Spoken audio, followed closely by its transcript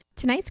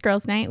tonight's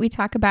Girls Night, we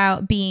talk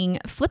about being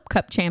flip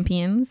cup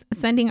champions,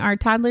 sending our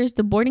toddlers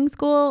to boarding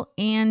school,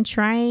 and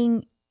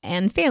trying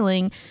and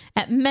failing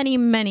at many,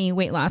 many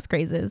weight loss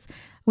crazes.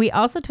 We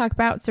also talk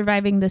about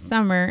surviving the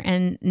summer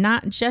and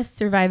not just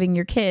surviving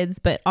your kids,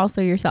 but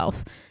also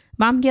yourself.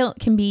 Mom guilt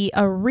can be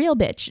a real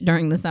bitch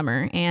during the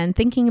summer, and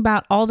thinking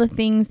about all the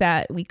things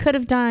that we could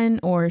have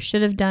done or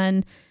should have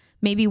done,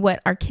 maybe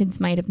what our kids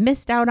might have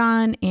missed out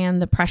on,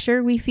 and the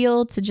pressure we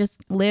feel to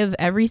just live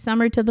every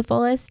summer to the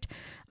fullest.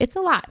 It's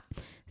a lot.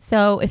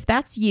 So if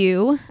that's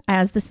you,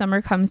 as the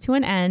summer comes to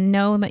an end,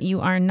 know that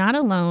you are not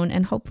alone,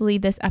 and hopefully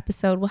this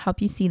episode will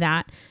help you see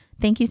that.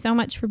 Thank you so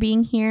much for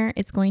being here.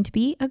 It's going to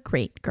be a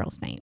great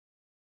girls' night.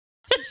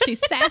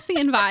 She's sassy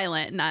and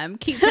violent, and I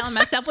keep telling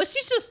myself, well,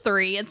 she's just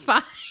 3. It's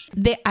fine.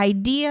 The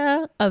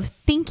idea of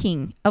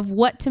thinking of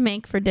what to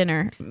make for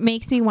dinner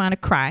makes me want to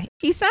cry.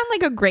 You sound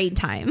like a great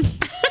time.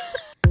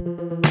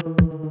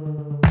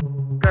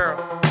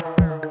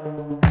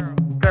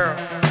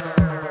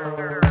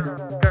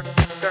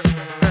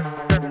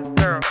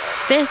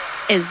 This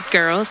is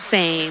Girl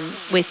Same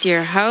with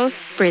your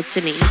host,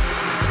 Brittany.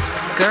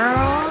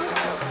 Girl.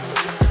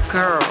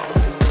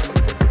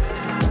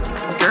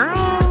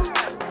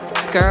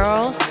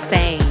 Girl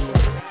Same.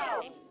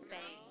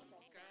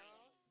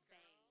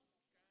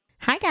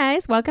 Hi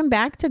guys, welcome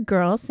back to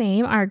Girl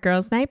Same, our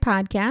Girls Night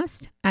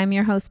podcast. I'm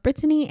your host,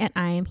 Brittany, and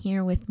I am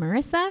here with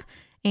Marissa.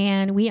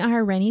 And we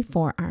are ready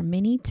for our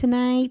mini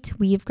tonight.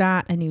 We've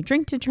got a new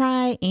drink to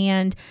try,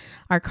 and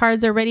our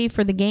cards are ready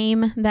for the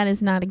game that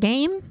is not a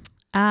game.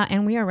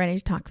 And we are ready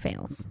to talk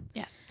fails.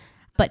 Yes.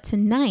 But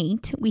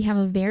tonight, we have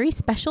a very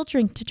special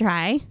drink to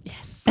try.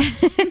 Yes.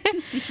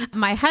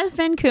 My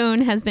husband,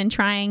 Kuhn, has been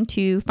trying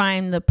to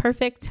find the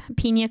perfect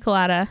pina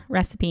colada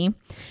recipe.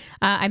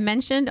 I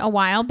mentioned a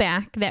while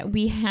back that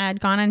we had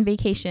gone on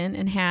vacation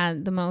and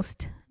had the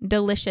most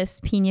delicious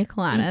pina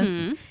coladas.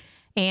 Mm-hmm.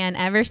 And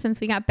ever since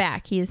we got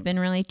back, he has been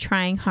really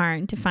trying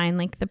hard to find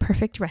like the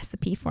perfect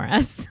recipe for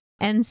us.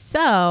 And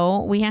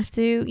so we have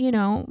to,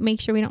 make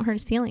sure we don't hurt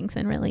his feelings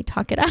and really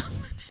talk it out.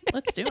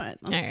 Let's do it.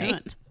 Let's do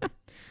it.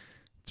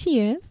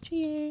 Cheers.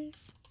 Cheers.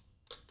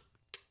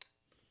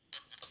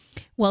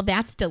 Well,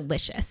 that's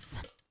delicious.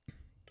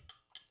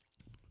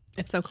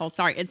 It's so cold.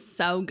 Sorry. It's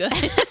so good.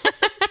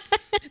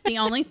 The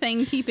only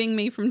thing keeping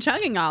me from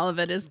chugging all of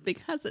it is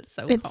because it's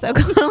so cold. It's so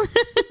cold.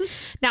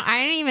 Now,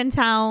 I didn't even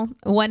tell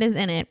what is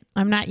in it.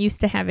 I'm not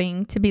used to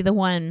having to be the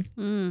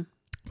one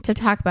to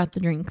talk about the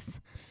drinks.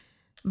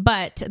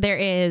 But there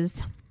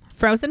is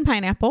frozen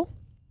pineapple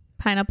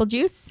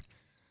juice,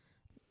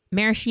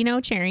 maraschino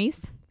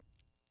cherries,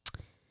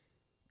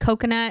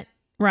 coconut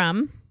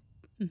rum,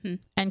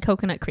 and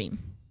coconut cream.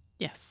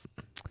 Yes.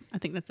 I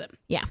think that's it.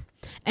 Yeah.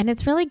 And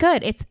it's really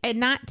good. It's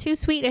not too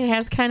sweet. It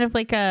has kind of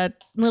like a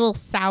little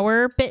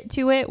sour bit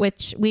to it,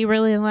 which we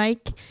really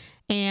like.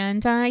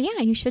 And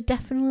you should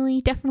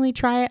definitely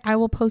try it. I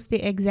will post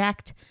the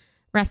exact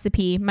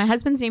recipe. My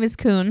husband's name is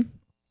Kuhn,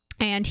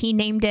 and he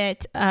named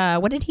it,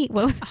 what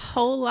was a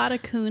whole lot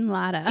of Kuhn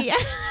Lada. Yeah.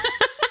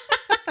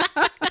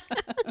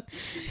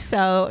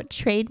 So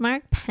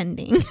trademark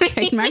pending.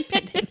 Trademark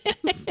pending.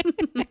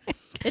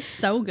 It's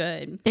so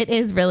good. It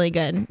is really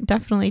good.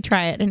 Definitely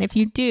try it. And if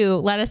you do,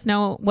 let us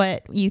know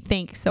what you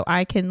think so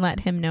I can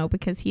let him know,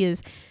 because he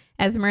is,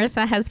 as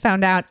Marissa has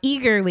found out,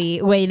 eagerly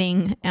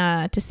waiting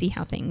to see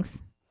how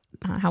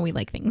we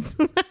like things.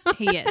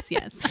 He is,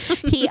 yes.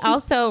 He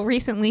also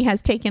recently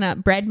has taken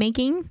up bread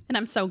making. And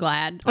I'm so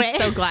glad.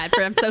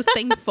 I'm so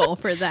thankful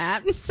for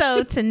that.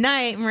 So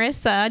tonight,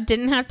 Marissa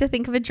didn't have to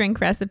think of a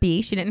drink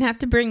recipe. She didn't have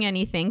to bring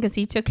anything because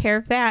he took care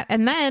of that.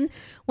 And then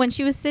when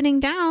she was sitting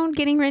down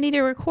getting ready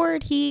to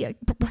record, he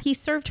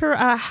served her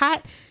a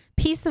hot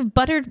piece of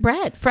buttered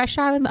bread fresh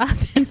out of the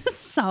oven.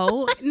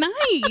 So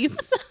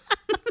nice.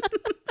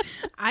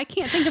 I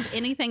can't think of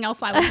anything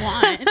else I would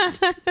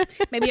want.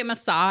 Maybe a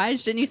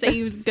massage. Didn't you say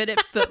he was good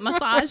at foot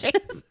massages?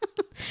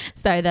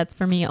 Sorry, that's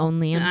for me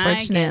only,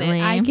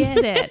 unfortunately. I get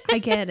it.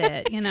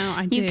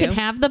 I do. You can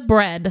have the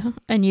bread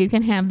and you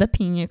can have the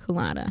pina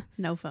colada.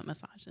 No foot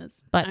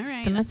massages. But all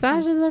right, the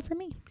massages are for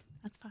me.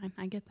 That's fine.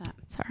 I get that.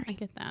 Sorry. I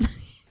get that.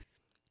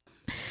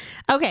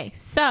 Okay,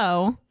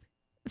 so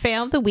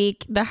fail of the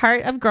week. The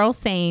heart of Girl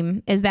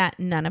Same is that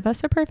none of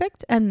us are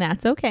perfect, and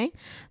that's okay.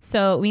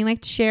 So we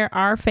like to share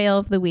our fail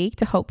of the week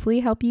to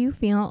hopefully help you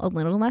feel a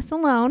little less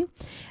alone.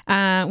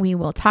 We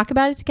will talk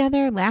about it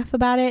together, laugh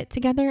about it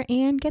together,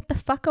 and get the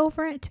fuck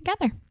over it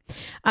together.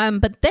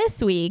 But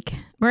this week,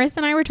 Marissa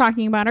and I were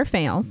talking about our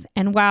fails,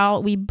 and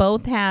while we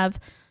both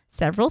have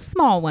several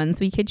small ones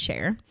we could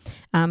share,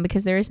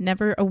 because there is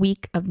never a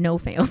week of no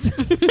fails.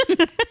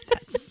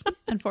 That's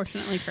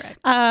unfortunately correct.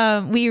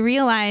 We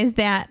realized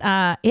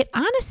that it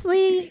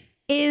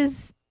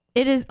is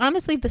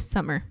honestly the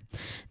summer.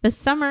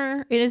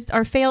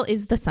 Our fail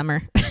is the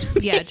summer.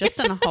 Yeah, just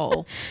in a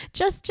whole.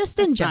 Just That's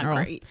in general.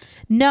 Not great.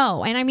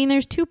 No, and I mean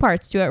there's two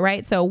parts to it,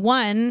 right? So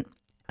one,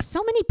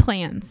 so many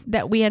plans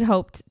that we had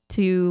hoped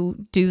to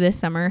do this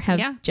summer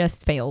have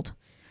just failed.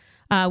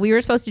 We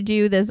were supposed to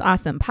do this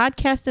awesome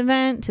podcast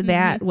event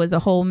that was a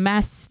whole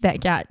mess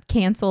that got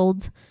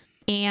canceled.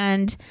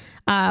 And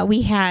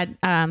we had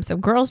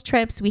some girls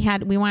trips. We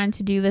wanted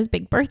to do this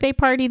big birthday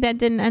party that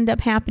didn't end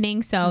up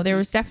happening. So there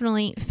was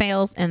definitely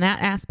fails in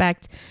that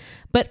aspect.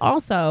 But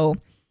also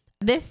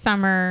this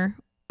summer,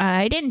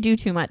 I didn't do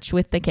too much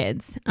with the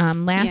kids.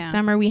 Last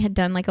summer we had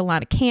done like a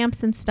lot of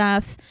camps and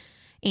stuff.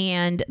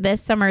 And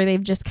this summer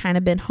they've just kind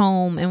of been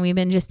home and we've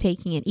been just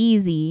taking it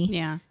easy.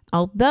 Yeah.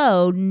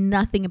 Although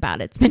nothing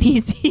about it's been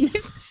easy.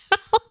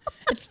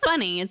 It's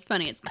funny. It's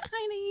kind of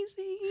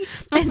easy.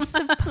 It's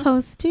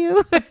supposed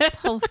to.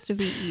 Supposed to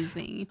be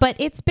easy. But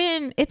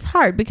it's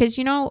hard because,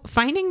 you know,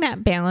 finding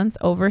that balance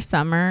over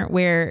summer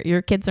where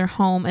your kids are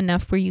home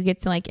enough where you get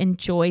to like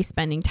enjoy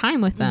spending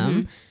time with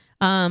them,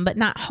 but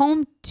not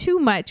home too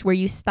much where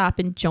you stop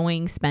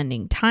enjoying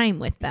spending time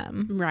with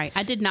them. Right.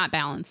 I did not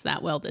balance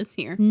that well this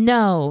year.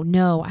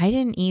 No, I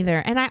didn't either.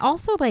 And I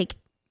also like,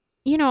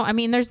 you know, I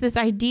mean, there's this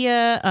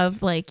idea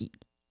of like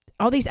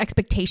all these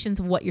expectations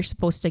of what you're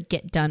supposed to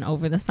get done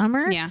over the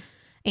summer. Yeah.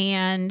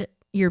 And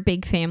your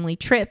big family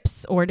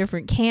trips or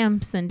different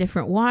camps and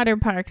different water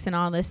parks and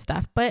all this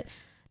stuff. But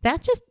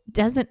that just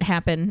doesn't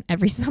happen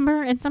every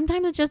summer. And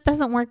sometimes it just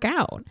doesn't work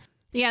out.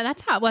 Yeah,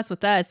 that's how it was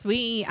with us.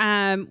 We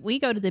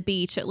go to the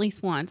beach at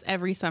least once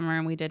every summer,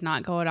 and we did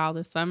not go at all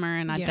this summer.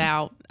 And I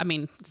doubt, I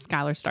mean,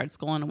 Skylar starts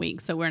school in a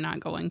week, so we're not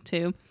going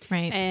to.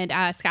 Right. And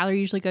Skylar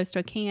usually goes to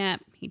a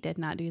camp. He did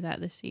not do that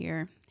this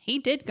year. He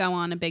did go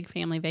on a big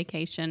family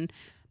vacation,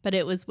 but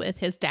it was with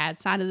his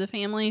dad's side of the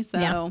family.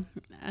 So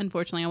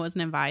unfortunately, I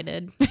wasn't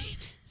invited.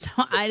 So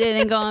I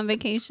didn't go on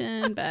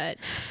vacation, but...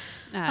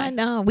 I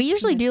know. We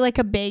usually do like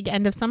a big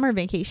end of summer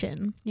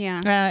vacation. Yeah.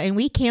 And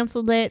we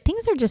canceled it.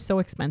 Things are just so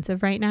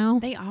expensive right now.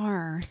 They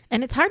are.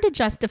 And it's hard to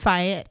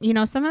justify it. You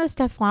know, some of the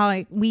stuff while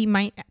like, we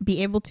might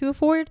be able to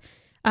afford,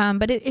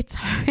 but it's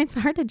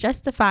hard to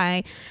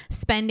justify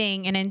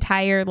spending an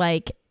entire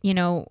like, you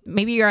know,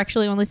 maybe you're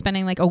actually only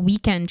spending like a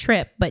weekend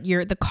trip, but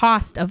you're the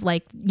cost of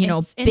like, you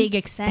know, big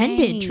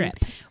extended trip.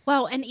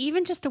 Well, and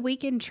even just a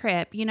weekend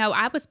trip, you know,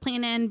 I was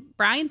planning,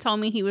 Brian told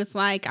me, he was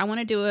like, I want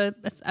to do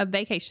a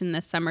vacation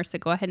this summer. So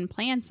go ahead and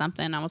plan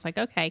something. I was like,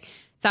 okay.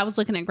 So I was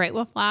looking at Great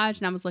Wolf Lodge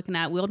and I was looking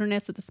at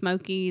Wilderness at the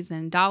Smokies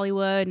and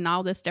Dollywood and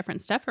all this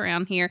different stuff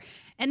around here.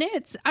 And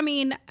it's, I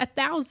mean,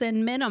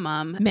 $1,000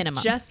 minimum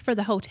just for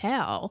the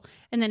hotel.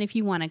 And then if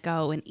you want to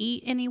go and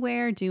eat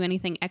anywhere, do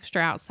anything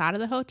extra outside of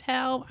the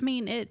hotel, I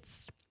mean,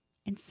 it's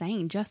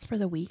insane just for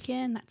the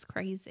weekend. That's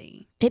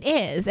crazy. It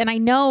is. And I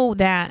know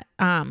that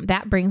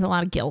that brings a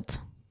lot of guilt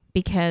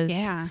because,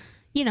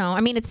 you know,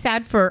 I mean, it's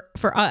sad for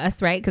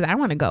us, right? Because I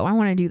want to go. I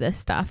want to do this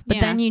stuff. But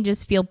then you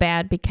just feel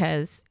bad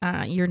because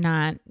you're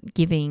not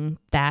giving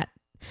that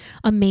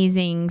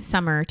amazing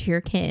summer to your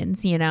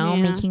kids, you know,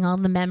 making all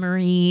the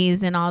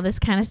memories and all this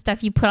kind of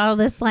stuff. You put all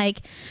this,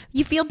 like,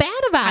 you feel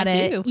bad about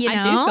it. You know?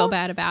 I do feel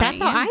bad about it. That's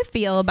how I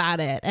feel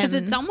about it. Because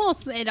it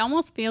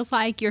almost feels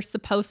like you're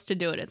supposed to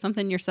do it. It's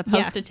something you're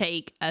supposed to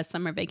take a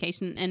summer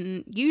vacation.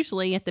 And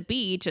usually at the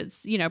beach,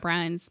 it's, you know,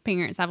 Brian's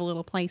parents have a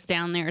little place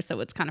down there,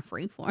 so it's kind of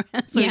free for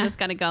us. So we just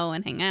got to go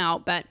and hang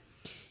out. But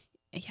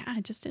yeah,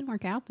 it just didn't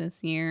work out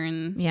this year.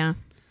 And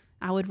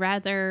I would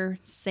rather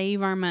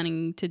save our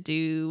money to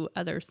do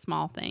other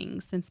small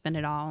things than spend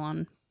it all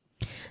on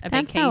a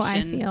vacation. That's how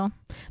I feel.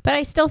 But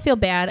I still feel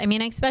bad. I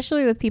mean,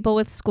 especially with people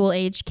with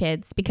school-age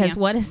kids, because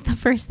what is the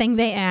first thing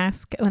they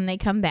ask when they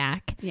come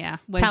back? Yeah.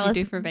 What did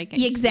you do for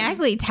vacation?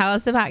 Exactly. Tell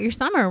us about your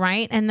summer,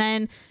 right? And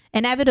then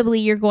inevitably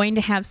you're going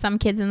to have some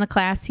kids in the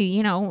class who,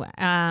 you know,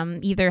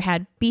 either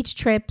had beach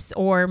trips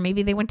or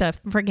maybe they went to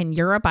friggin'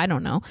 Europe. I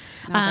don't know.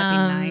 Oh,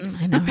 that'd be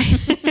nice. I know,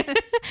 right?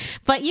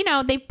 But, you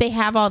know, they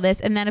have all this.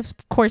 And then, of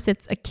course,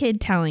 it's a kid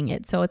telling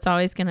it. So it's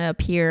always going to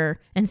appear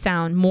and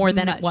sound more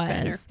than it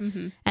was.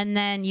 And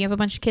then you have a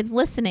bunch of kids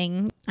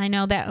listening. I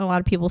know that a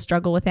lot of people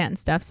struggle with that and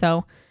stuff.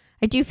 So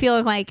I do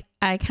feel like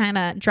I kind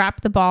of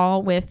dropped the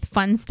ball with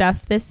fun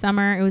stuff this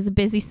summer. It was a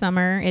busy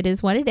summer. It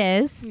is what it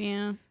is.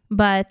 Yeah.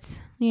 But,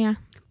 yeah.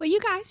 Well, you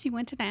guys, you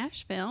went to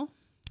Nashville.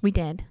 We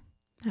did.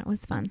 That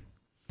was fun.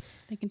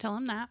 They can tell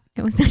them that.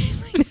 It was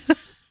nice.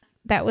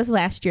 That was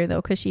last year, though,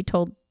 because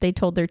they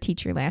told their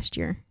teacher last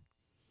year.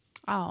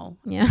 Oh.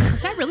 Yeah.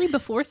 Was that really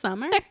before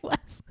summer? It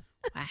was.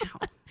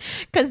 Wow.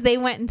 Because they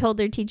went and told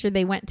their teacher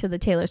they went to the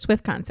Taylor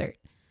Swift concert.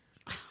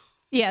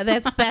 Yeah,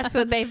 that's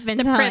what they've been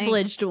telling. The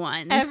privileged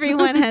ones.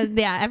 Everyone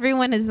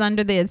is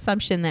under the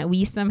assumption that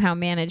we somehow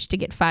managed to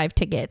get 5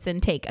 tickets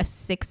and take a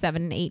 6,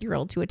 7,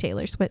 8-year-old to a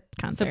Taylor Swift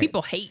concert. So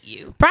people hate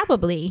you.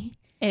 Probably.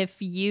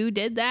 If you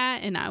did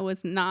that and I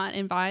was not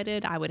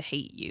invited, I would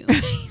hate you.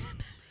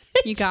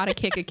 You got to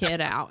kick a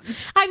kid out.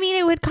 I mean,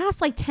 it would cost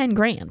like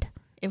 $10,000.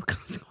 It would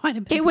cost quite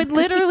a bit. It would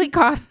literally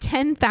cost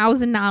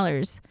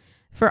 $10,000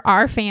 for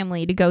our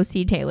family to go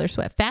see Taylor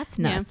Swift. That's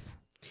nuts.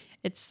 Yeah.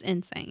 It's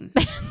insane.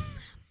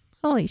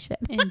 Holy shit.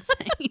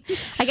 Insane.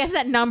 I guess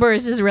that number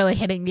is just really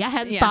hitting me. I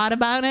hadn't thought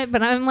about it,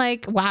 but I'm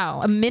like, wow,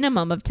 a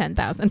minimum of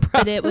 $10,000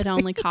 But it would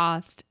only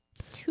cost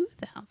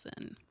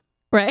 $2,000.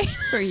 Right?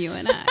 For you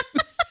and I.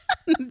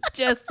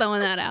 Just throwing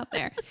that out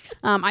there.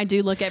 I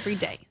do look every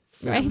day.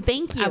 So right.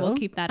 Thank you. I will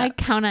keep that up. I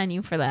count on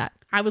you for that.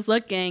 I was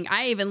looking.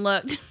 I even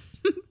looked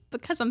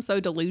because I'm so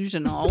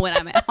delusional when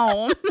I'm at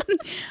home,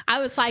 I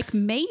was like,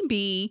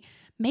 maybe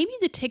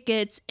the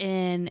tickets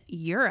in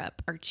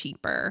Europe are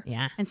cheaper.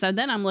 Yeah. And so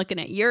then I'm looking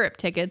at Europe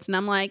tickets and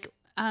I'm like,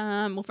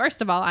 well,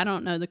 first of all, I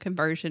don't know the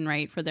conversion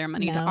rate for their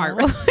money to our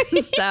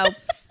rate. So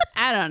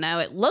I don't know.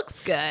 It looks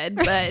good,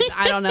 but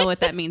I don't know what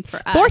that means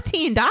for us.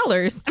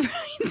 $14.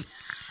 Right?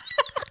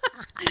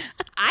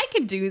 I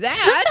could do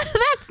that.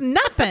 That's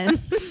nothing.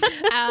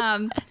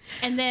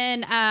 And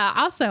then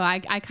also, I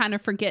kind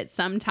of forget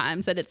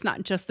sometimes that it's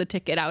not just the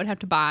ticket I would have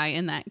to buy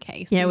in that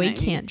case. Yeah, we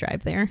can't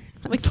drive there.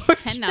 We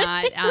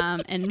cannot.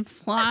 And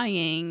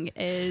flying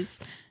is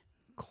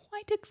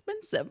quite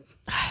expensive.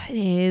 It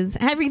is.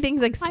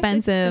 Everything's Quite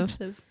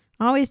expensive.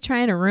 Always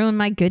trying to ruin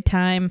my good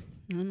time.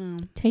 I know.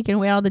 Taking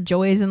away all the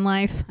joys in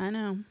life. I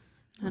know.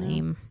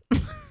 Lame.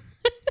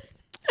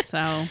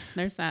 So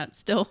there's that.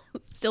 Still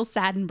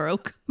sad and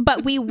broke.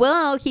 But we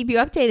will keep you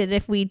updated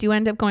if we do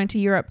end up going to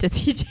Europe to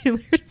see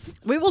Taylor's.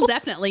 We will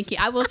definitely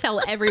I will tell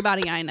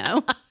everybody I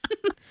know.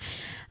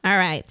 All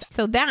right.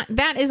 So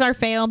that is our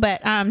fail,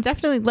 but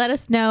definitely let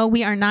us know.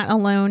 We are not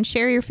alone.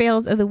 Share your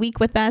fails of the week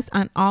with us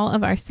on all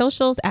of our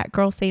socials at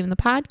Girl Save the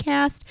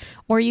Podcast,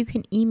 or you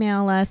can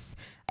email us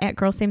at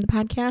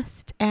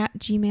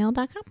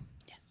girlsavethepodcast@gmail.com.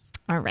 Yes.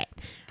 All right.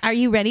 Are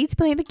you ready to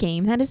play the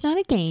game? That is not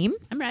a game.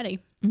 I'm ready.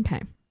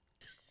 Okay.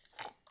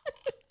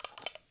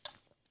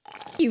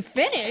 You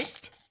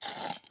finished?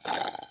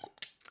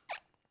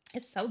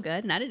 It's so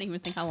good. And I didn't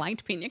even think I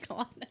liked pina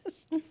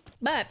coladas.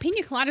 But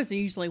pina coladas are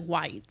usually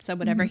white. So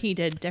whatever he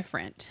did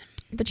different.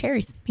 The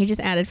cherries. He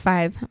just added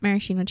 5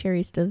 maraschino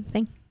cherries to the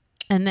thing.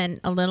 And then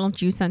a little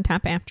juice on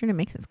top after, and it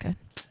makes it good.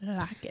 I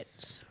like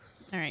it.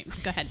 All right.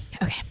 Go ahead.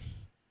 Okay.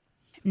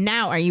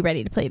 Now are you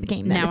ready to play the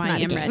game? That now is not I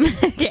a am game. ready.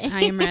 Okay.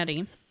 I am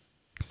ready.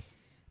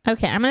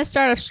 Okay. I'm going to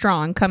start off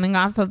strong coming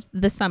off of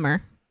the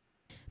summer.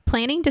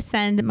 Planning to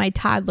send my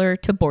toddler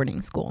to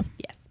boarding school.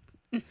 Yes.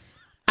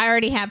 I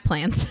already have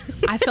plans.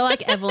 I feel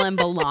like Evelyn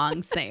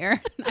belongs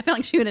there. I feel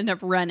like she would end up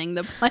running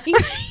the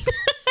place.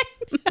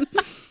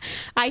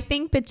 I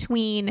think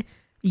between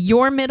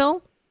your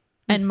middle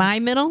and my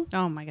middle,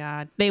 Oh my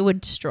God. they would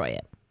destroy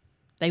it.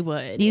 They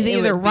would. You It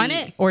either would run be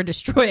it or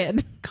destroy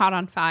it. caught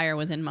on fire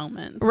within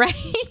moments. Right?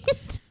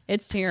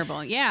 It's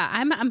terrible. Yeah.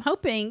 I'm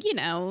hoping,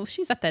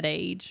 she's at that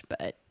age,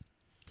 but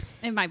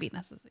it might be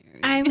necessary.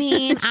 I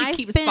mean, she I've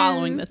keeps been-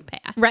 following this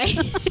path. Right?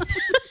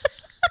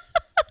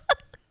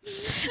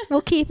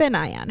 We'll keep an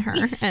eye on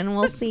her and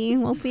we'll see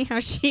how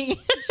she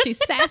She's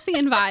sassy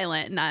and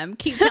violent, and I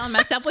keep telling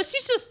myself, well,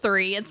 she's just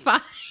 3. It's fine.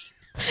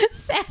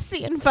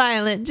 sassy and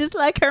violent, just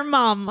like her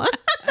mama.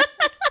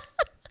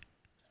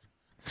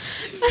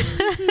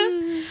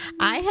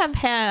 I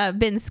have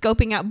been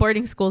scoping out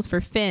boarding schools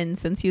for Finn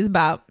since he was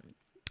about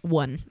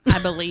 1. I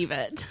believe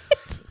it.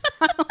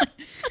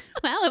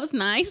 Well, it was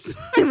nice.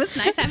 It was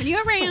nice having you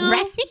around.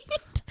 Right?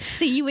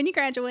 See you when you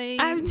graduate.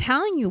 I'm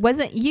telling you, was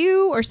it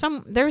you or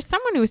there was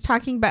someone who was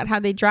talking about how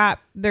they drop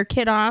their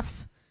kid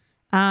off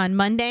on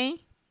Monday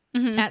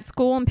at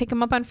school and pick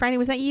him up on Friday.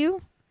 Was that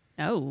you?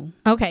 Oh,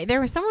 Okay, there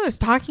was someone who was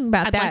talking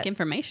about I'd that. like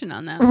information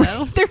on that, Right,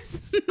 though. there's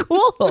a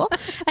school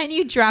and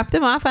you drop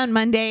them off on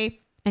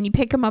Monday and you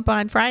pick them up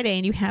on Friday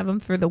and you have them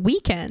for the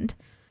weekend.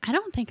 I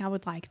don't think I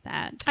would like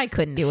that. I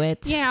couldn't do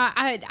it. Yeah,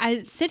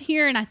 I sit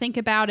here and I think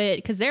about it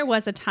because there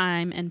was a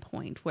time and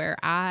point where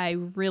I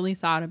really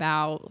thought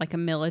about like a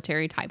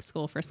military type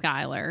school for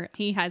Skylar.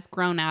 He has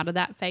grown out of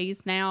that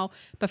phase now,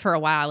 but for a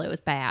while it was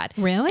bad.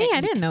 Really?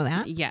 I didn't know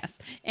that. Yes.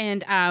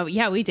 And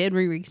yeah, we did.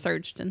 We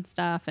researched and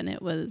stuff and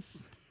it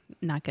was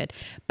not good.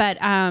 But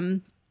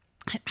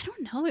I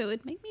don't know. It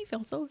would make me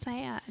feel so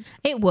sad.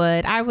 It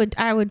would. I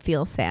would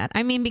feel sad.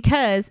 I mean,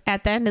 because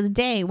at the end of the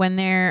day, when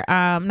they're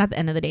not the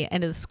end of the day,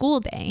 end of the school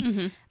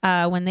day,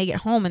 when they get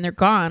home and they're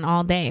gone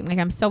all day, like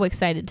I'm so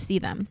excited to see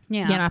them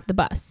get off the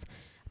bus.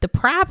 The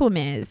problem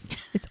is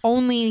that's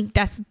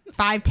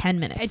 5-10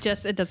 minutes.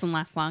 It doesn't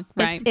last long,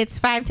 right?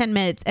 It's 5-10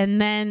 minutes,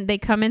 and then they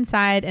come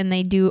inside and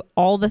they do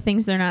all the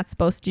things they're not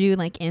supposed to do,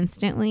 like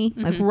instantly,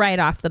 like right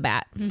off the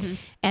bat,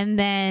 and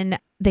then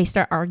they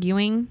start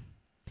arguing.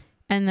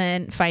 And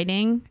then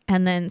fighting,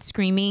 and then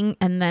screaming,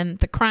 and then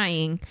the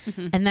crying.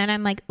 And then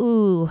I'm like,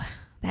 ooh,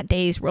 that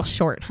day's real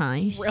short, huh?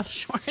 Real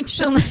short.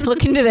 She'll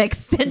look into the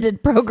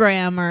extended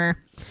program or...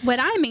 What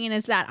I mean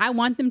is that I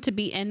want them to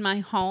be in my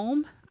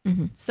home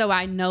so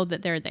I know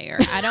that they're there.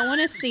 I don't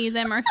want to see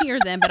them or hear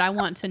them, but I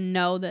want to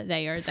know that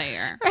they are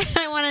there.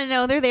 I want to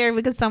know they're there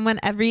because someone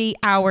every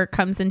hour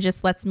comes and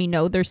just lets me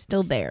know they're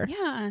still there.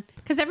 Yeah.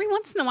 Because every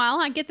once in a while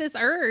I get this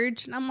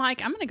urge, and I'm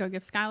like, I'm going to go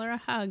give Skylar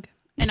a hug.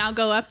 And I'll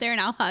go up there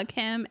and I'll hug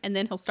him, and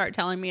then he'll start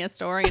telling me a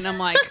story, and I'm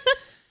like,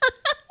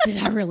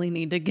 did I really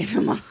need to give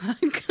him a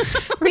hug?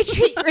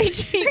 Retreat.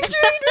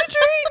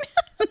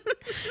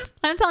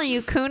 I'm telling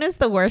you, Kuhn is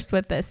the worst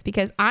with this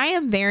because I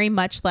am very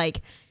much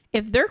like,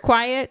 if they're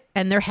quiet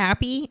and they're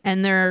happy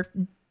and they're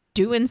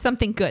doing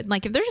something good,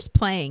 like if they're just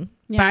playing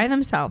by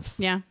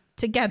themselves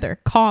together,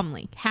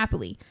 calmly,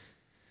 happily,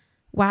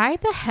 why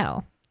the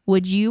hell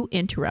would you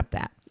interrupt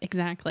that?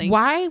 Exactly.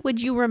 Why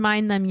would you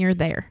remind them you're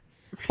there?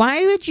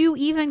 Why would you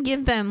even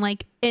give them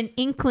like an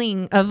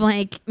inkling of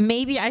like,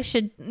 maybe I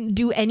should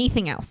do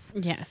anything else?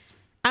 Yes.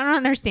 I don't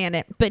understand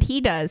it, but he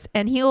does.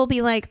 And he'll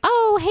be like,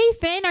 oh, hey,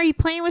 Finn, are you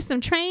playing with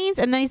some trains?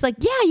 And then he's like,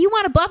 yeah, you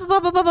want to blah, blah,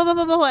 blah, blah, blah,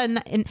 blah, blah,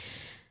 blah.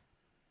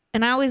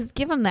 And I always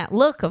give him that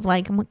look of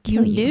like, I'm going to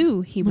kill you.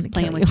 Knew he was I'm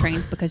gonna playing kill with you.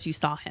 trains because you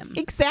saw him.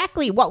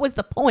 Exactly. What was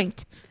the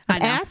point of I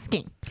know.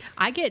 asking?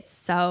 I get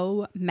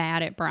so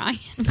mad at Brian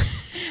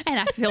and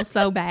I feel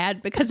so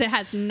bad because it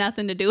has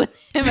nothing to do with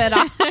him at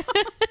all.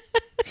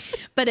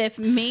 But if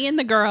me and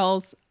the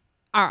girls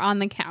are on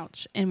the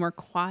couch and we're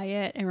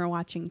quiet and we're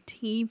watching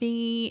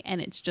TV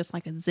and it's just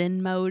like a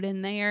Zen mode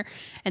in there,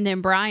 and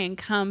then Brian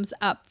comes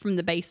up from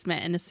the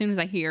basement, and as soon as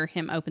I hear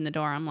him open the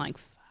door, I'm like,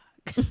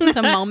 fuck,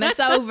 the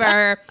moment's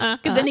over.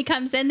 Because then he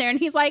comes in there and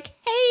he's like,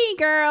 hey,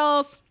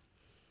 girls.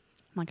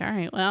 I'm like, all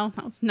right, well,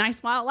 that was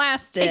nice while it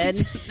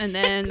lasted. And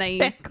then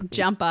they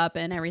jump up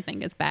and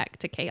everything is back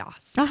to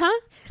chaos.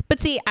 But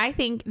see, I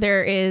think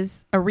there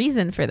is a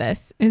reason for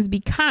this, is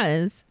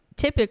because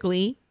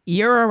typically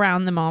you're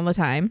around them all the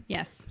time.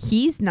 Yes.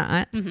 He's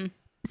not.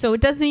 So it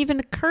doesn't even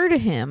occur to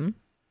him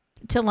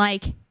to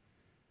like,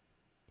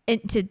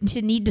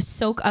 to need to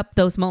soak up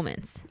those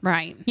moments.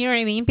 Right. You know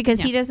what I mean?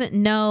 Because he doesn't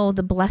know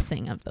the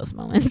blessing of those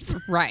moments.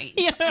 Right.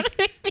 You know what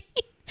I mean?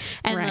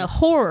 And Right. the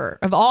horror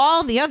of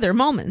all the other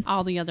moments.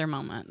 All the other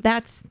moments.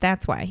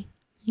 That's why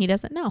he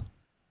doesn't know.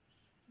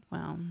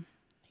 Well,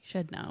 he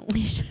should know.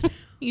 He should.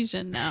 He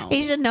should know.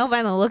 He should know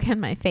by the look on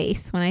my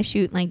face when I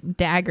shoot like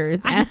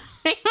daggers at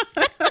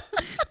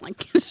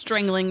Like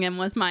strangling him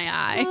with my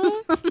eyes.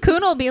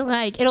 Kuhn will be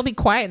like, it'll be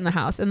quiet in the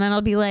house, and then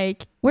I'll be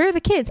like, where are the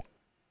kids?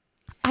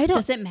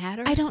 Does it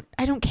matter? I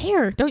don't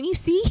care. Don't you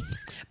see?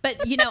 But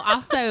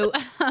also,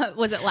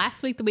 was it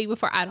last week, the week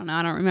before? I don't know.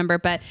 I don't remember.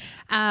 But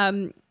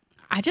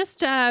I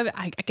just,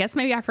 I guess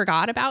maybe I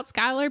forgot about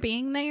Skylar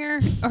being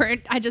there, or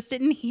I just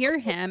didn't hear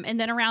him. And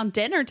then around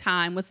dinner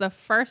time was the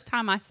first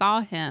time I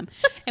saw him.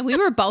 And we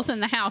were both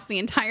in the house the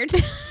entire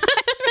time.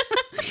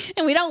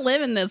 And we don't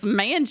live in this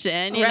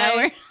mansion, you know,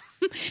 where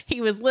he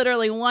was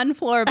literally one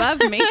floor above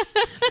me.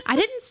 I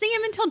didn't see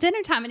him until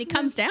dinner time, and he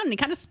comes down and he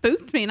kind of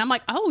spooked me. And I'm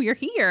like, oh, you're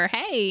here.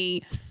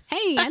 Hey,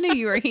 I knew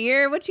you were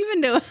here. What you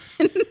been doing?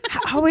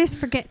 I always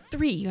forget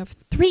 3. You have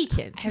 3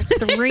 kids. I have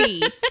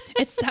 3.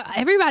 It's so,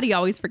 everybody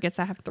always forgets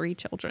I have 3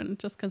 children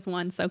just because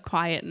one's so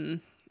quiet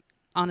and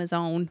on his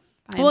own.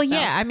 Well,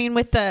 yeah. I mean,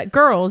 with the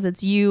girls,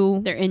 it's you.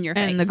 They're in your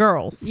face. And the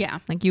girls. Yeah.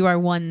 Like you are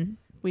one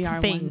We are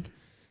thing. one.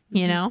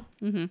 You know?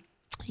 Mm-hmm.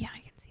 Yeah, I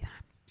can see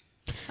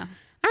that. So.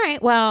 All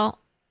right. Well,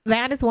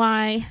 that is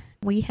why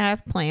we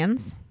have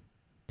plans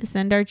to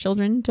send our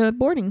children to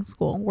boarding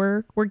school.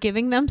 We're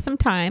giving them some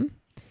time,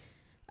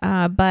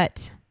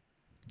 but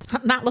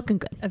it's not looking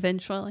good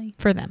Eventually.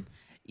 for them.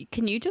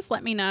 Can you just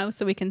let me know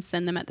so we can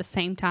send them at the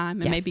same time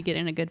and Yes. maybe get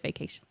in a good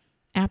vacation?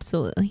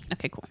 Absolutely.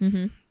 Okay, cool.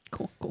 Mm-hmm.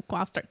 Cool.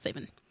 I'll start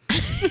saving.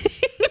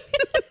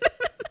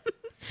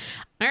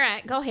 All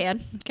right. Go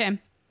ahead. Okay.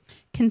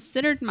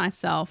 Considered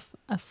myself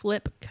a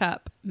flip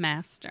cup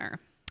master.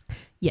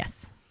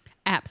 Yes.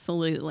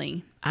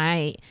 Absolutely.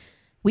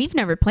 We've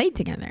never played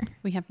together.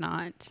 We have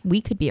not.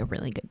 We could be a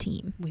really good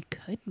team. We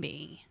could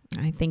be.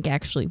 I think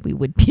actually we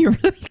would be really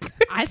good.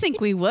 I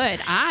think we would.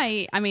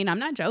 I mean, I'm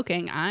not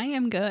joking. I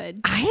am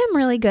good. I am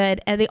really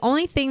good. And the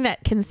only thing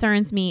that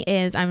concerns me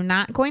is, I'm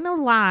not going to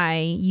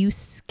lie, you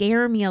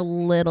scare me a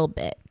little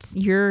bit.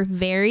 You're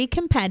very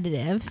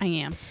competitive.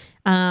 I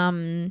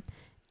am.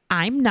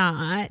 I'm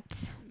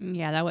not.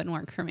 Yeah, that wouldn't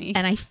work for me.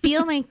 And I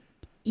feel like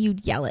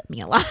you'd yell at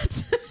me a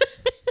lot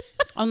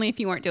Only if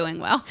you weren't doing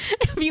well.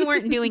 if you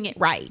weren't doing it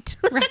right.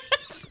 Right.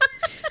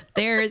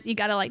 You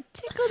got to like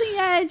tickle the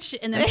edge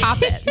and then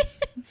pop it.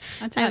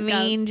 That's how I it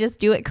mean, goes. just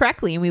do it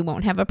correctly and we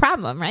won't have a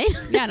problem, right?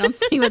 Yeah, I don't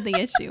see what the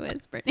issue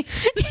is, Brittany.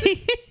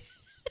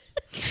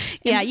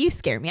 Yeah, you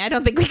scare me. I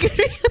don't think we could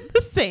be on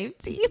the same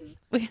team.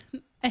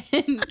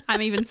 And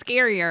I'm even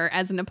scarier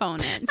as an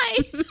opponent.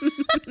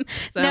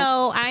 So,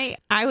 No,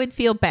 I would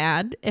feel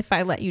bad if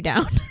I let you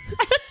down.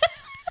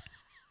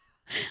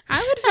 I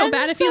would feel I'm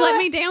bad if you so- let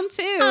me down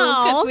too,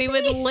 Aw, because we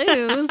would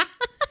lose,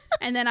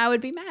 and then I would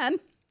be mad,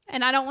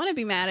 and I don't want to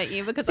be mad at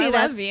you because I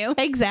love you.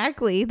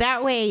 Exactly.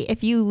 That way,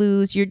 if you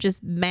lose, you're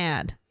just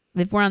mad.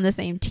 If we're on the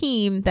same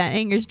team, that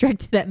anger's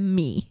directed at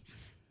me.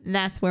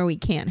 That's where we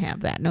can't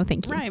have that. No,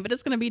 thank you. Right, but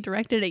it's going to be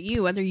directed at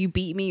you, whether you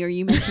beat me or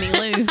you make me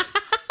lose.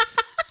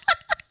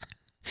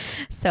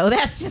 So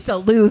that's just a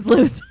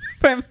lose-lose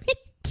for me.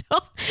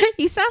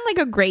 You sound like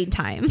a great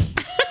time.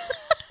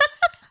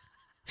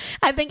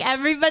 I think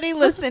everybody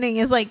listening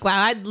is like,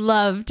 wow, I'd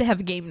love to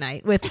have game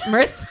night with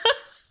Marissa.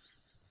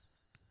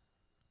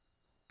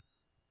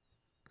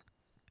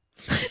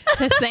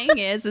 The thing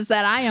is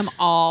that I am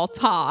all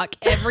talk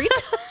every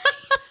time.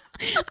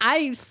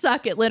 I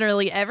suck at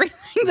literally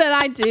everything that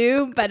I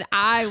do, but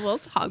I will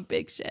talk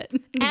big shit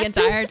the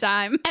entire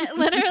time.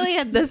 Literally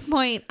at this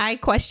point, I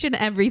question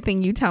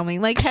everything you tell me.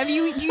 Like, do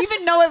you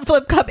even know what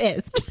Flip Cup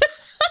is?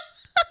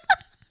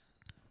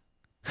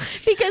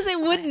 Because Because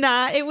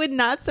it would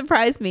not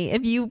surprise me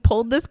if you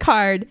pulled this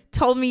card,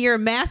 told me you're a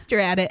master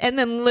at it, and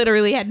then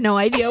literally had no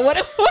idea what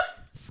it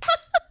was.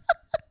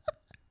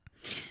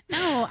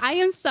 No, I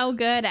am so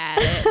good at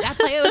it. I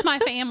play it with my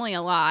family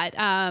a lot.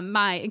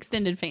 My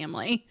extended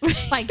family,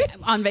 like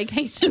on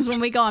vacations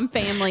when we go on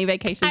family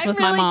vacations with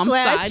my mom's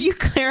glad side. you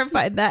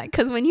clarified that,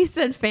 because when you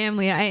said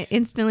family, I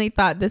instantly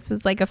thought this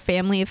was like a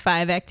family of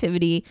 5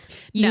 activity.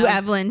 You, No.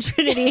 Evelyn,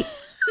 Trinity,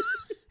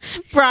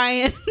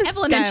 Brian,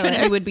 Evelyn and Skylar.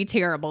 Trinity would be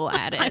terrible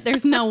at it.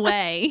 There's no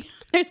way.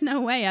 There's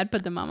no way I'd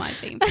put them on my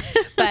team.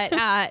 But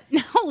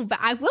no, but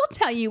I will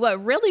tell you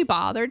what really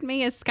bothered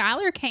me is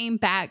Skylar came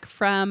back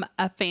from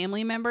a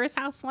family member's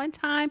house one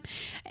time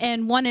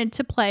and wanted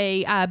to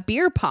play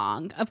beer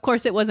pong. Of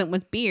course, it wasn't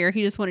with beer.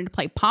 He just wanted to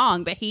play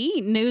pong, but he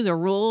knew the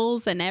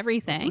rules and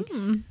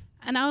everything.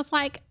 And I was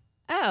like,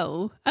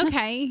 oh,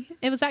 okay.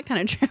 It was that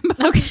kind of trip.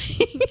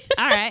 Okay.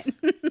 All right.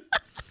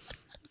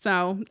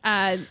 So,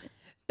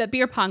 but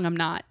beer pong, I'm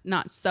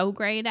not so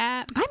great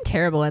at. I'm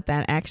terrible at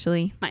that,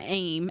 actually. My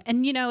aim,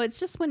 and it's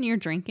just when you're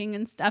drinking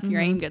and stuff,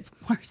 your aim gets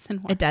worse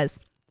and worse. It does.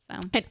 So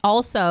And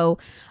also,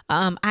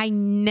 I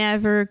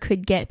never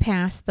could get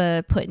past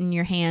the putting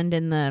your hand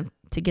in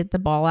to get the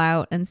ball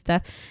out and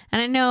stuff. And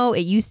I know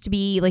it used to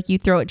be like you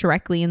throw it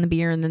directly in the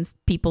beer, and then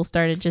people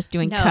started just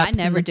doing No, cups.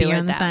 I never and the do beer it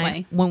on the that side.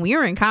 way. When we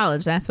were in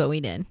college, that's what we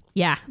did.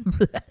 Yeah.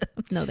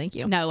 No, thank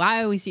you. no,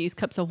 I always use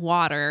cups of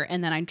water,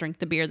 and then I drink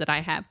the beer that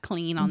I have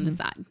clean on the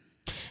side.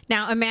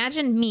 Now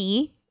imagine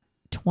me,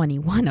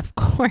 21, of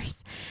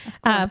course.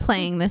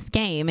 Playing this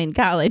game in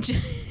college.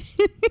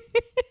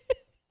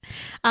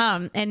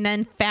 And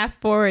then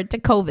fast forward to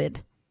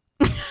COVID.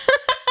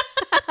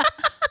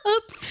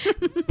 Oops.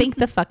 Think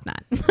the fuck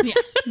not. Yeah.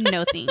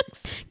 No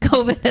thanks.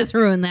 COVID has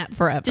ruined that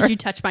forever. Did you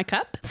touch my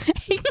cup?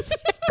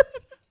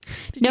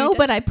 Did No, you touch-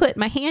 but I put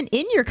my hand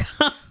in your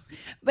cup.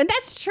 But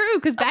that's true,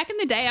 because back in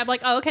the day, I'm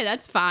like, oh, okay,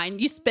 that's fine.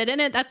 You spit in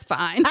it, that's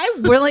fine. I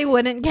really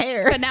wouldn't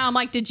care. But now I'm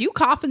like, did you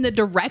cough in the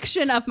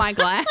direction of my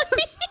glass?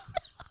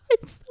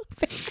 It's so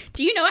bad.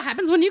 Do you know what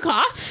happens when you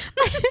cough?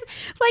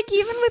 Like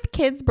even with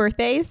kids'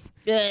 birthdays,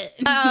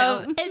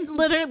 No. it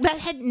literally that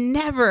had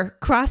never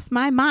crossed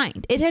my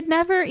mind. It had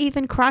never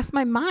even crossed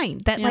my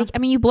mind that Yeah.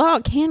 you blow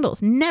out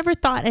candles. Never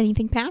thought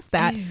anything past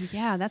that. Ew,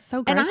 yeah, that's so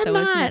And gross, I'm though,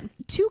 isn't not it?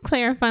 too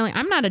clarifying.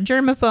 I'm not a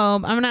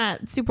germaphobe. I'm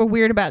not super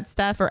weird about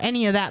stuff or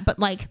any of that. But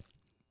like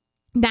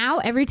now,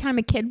 every time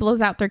a kid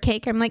blows out their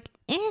cake, I'm like,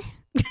 eh.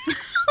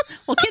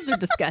 Well, kids are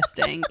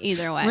disgusting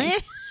either way.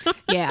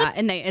 Yeah,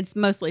 and it's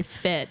mostly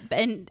spit.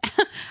 And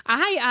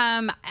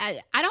I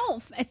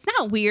don't. It's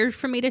not weird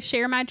for me to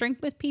share my drink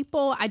with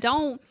people. I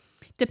don't.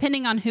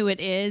 Depending on who it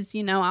is,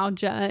 I'll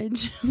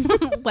judge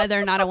whether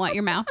or not I want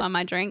your mouth on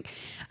my drink.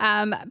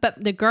 But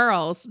the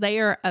girls, they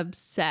are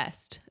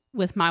obsessed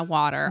with my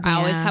water. I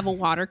always Yeah. have a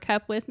water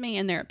cup with me,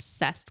 and they're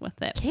obsessed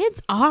with it.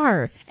 Kids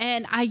are.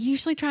 And I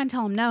usually try and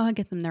tell them no, I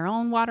get them their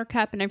own water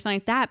cup and everything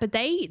like that. But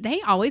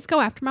they always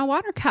go after my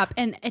water cup.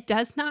 And it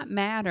does not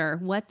matter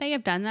what they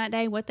have done that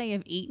day, what they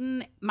have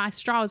eaten. My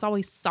straw is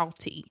always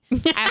salty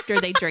after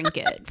they drink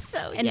it. So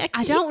And I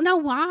yucky. don't know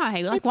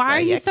why. Like, It's why so are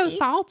you so yucky.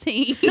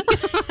 salty?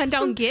 I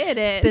don't get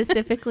it.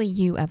 Specifically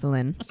you,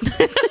 Evelyn.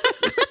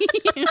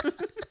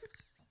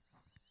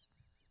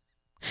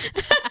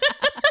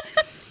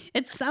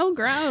 It's so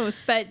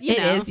gross, but It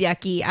is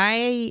yucky.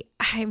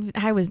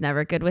 I was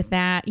never good with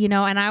that,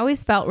 and I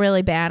always felt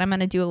really bad. I'm going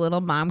to do a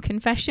little mom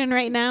confession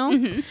right now.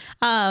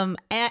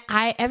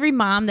 Every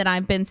mom that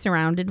I've been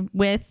surrounded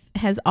with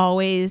has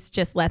always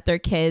just let their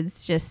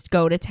kids just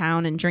go to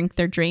town and drink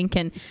their drink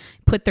and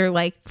put their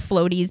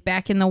floaties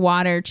back in the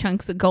water,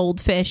 chunks of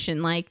goldfish,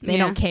 and they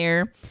don't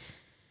care.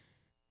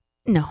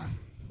 No.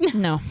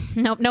 Nope.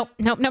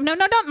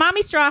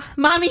 Mommy straw.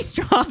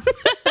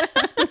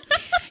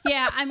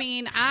 Yeah, I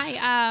mean,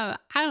 I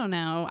don't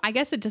know. I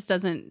guess it just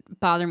doesn't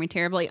bother me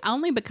terribly,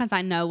 only because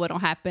I know what'll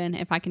happen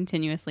if I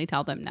continuously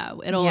tell them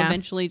no. It'll Yeah.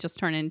 eventually just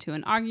turn into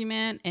an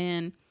argument,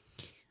 and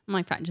I'm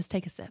like, fine, just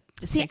take a sip.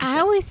 Just See, take a I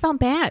sip. always felt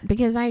bad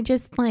because I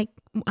just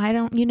I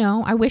don't,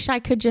 I wish I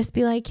could just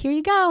be like, here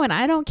you go, and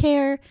I don't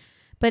care.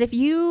 But if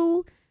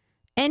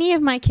any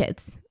of my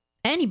kids,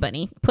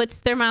 anybody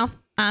puts their mouth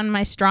on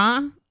my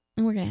straw,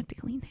 we're gonna have to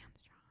clean that.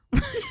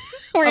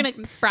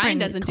 Brian Brian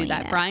doesn't do clean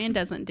that. it. Brian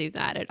doesn't do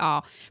that at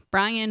all.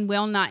 Brian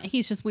will not.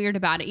 He's just weird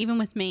about it, even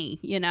with me,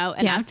 And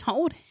Yeah. I've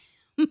told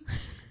him,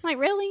 like,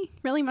 really,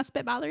 my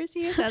spit bothers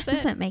you? Does it?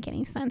 Doesn't make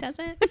any sense. Does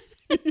it?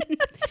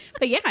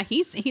 But yeah,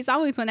 he's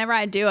always, whenever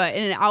I do it,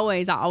 and I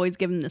always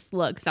give him this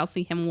look, because I'll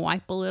see him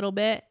wipe a little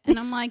bit, and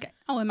I'm like,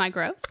 oh, am I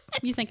gross?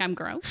 You think I'm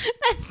gross?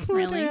 That's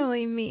Really?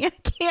 literally me.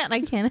 I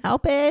can't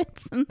help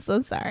it. I'm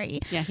so sorry.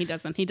 Yeah, he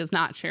does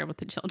not share with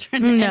the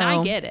children, and I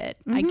No. get it.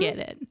 I get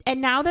it. And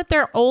now that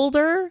they're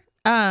older,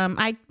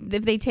 if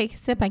they take a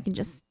sip, I can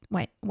just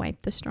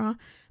wipe the straw.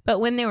 But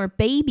when they were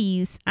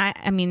babies,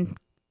 I mean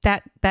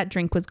that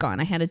drink was gone.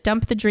 I had to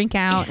dump the drink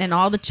out and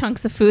all the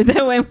chunks of food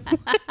that went.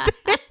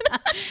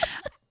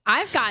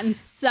 I've gotten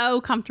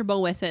so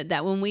comfortable with it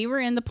that when we were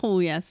in the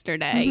pool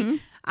yesterday,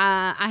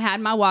 I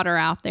had my water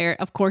out there.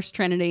 Of course,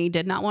 Trinity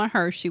did not want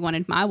hers. She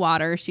wanted my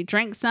water. She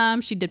drank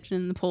some. She dipped it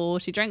in the pool.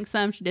 She drank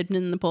some. She dipped it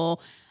in the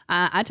pool.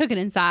 I took it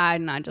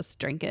inside and I just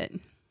drank it.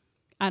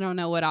 I don't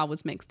know what all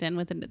was mixed in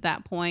with it at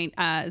that point.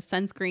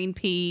 Sunscreen,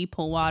 pee,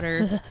 pool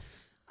water.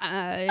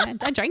 I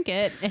drank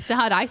it. It still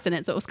had ice in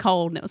it, so it was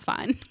cold and it was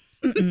fine.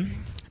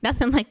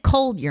 Nothing like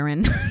cold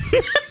urine.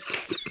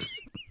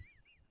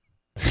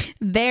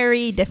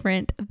 Very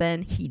different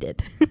than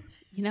heated.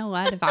 You know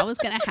what? If I was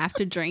going to have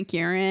to drink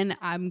urine,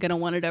 I'm going to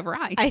want it over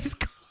ice. Ice.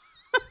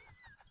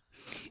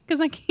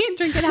 Because I can't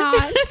drink it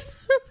hot.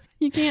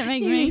 You can't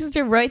make You me. used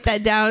to write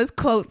that down as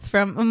quotes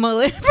from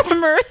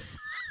Marissa.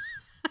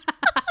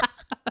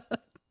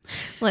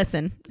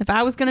 Listen, if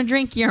I was going to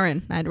drink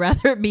urine, I'd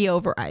rather it be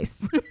over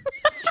ice.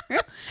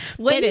 It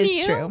Wouldn't is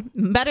you? true.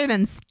 Better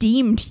than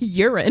steamed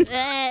urine.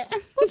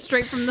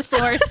 Straight from the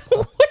source.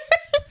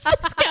 Where's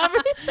this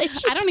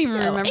conversation? I don't even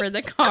remember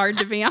the card,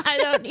 to be honest. I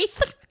don't need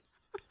to.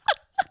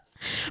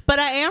 But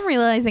I am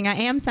realizing I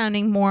am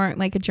sounding more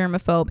like a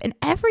germaphobe. And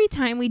every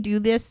time we do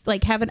this,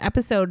 like have an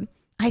episode,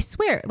 I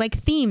swear, like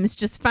themes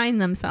just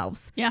find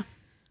themselves. Yeah.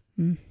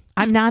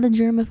 I'm not a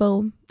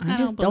germaphobe. I I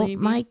just don't don't believe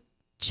you. like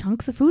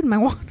chunks of food in my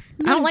water.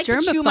 I don't like to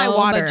chew my Germaphobe,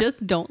 water. I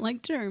just don't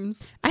like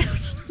germs.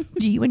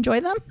 Do you enjoy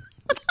them?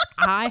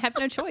 I have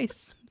no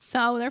choice.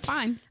 So they're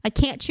fine. I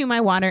can't chew my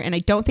water, and I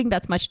don't think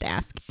that's much to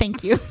ask.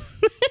 Thank you.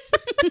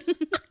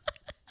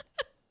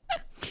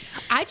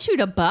 I chewed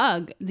a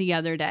bug the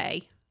other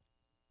day.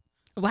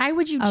 Why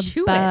would you A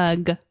chew it?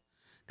 bug.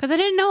 Because I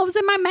didn't know it was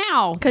in my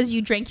mouth. Because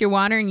you drank your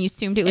water and you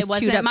assumed it was It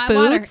chewed wasn't up my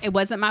foods? water. It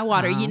wasn't my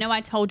water. Oh. You know,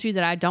 I told you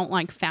that I don't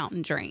like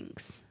fountain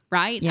drinks,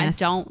 right? Yes. I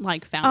don't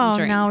like fountain Oh,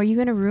 drinks. no. Are you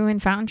going to ruin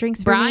fountain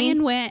drinks for me?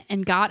 Brian went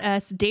and got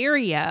us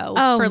Dario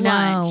Oh, for no.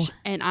 lunch,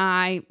 and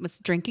I was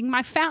drinking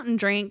my fountain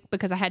drink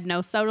because I had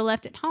no soda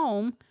left at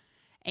home.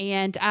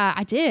 And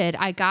I did.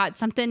 I got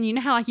something. You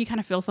know how like you kind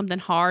of feel something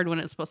hard when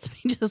it's supposed to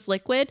be just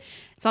liquid.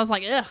 So I was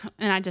like, ugh,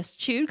 and I just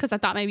chewed because I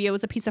thought maybe it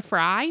was a piece of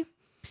fry.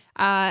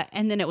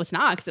 And then it was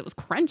not because it was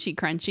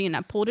crunchy, and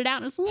I pulled it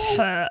out and it was a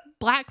little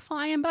black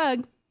flying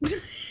bug.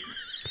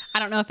 I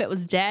don't know if it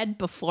was dead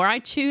before I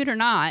chewed or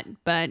not,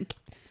 but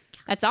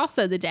that's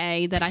also the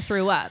day that I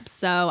threw up.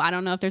 So I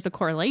don't know if there's a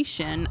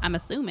correlation. I'm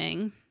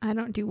assuming. I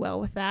don't do well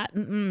with that.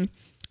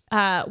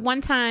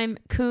 One time,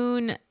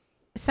 Kuhn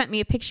sent me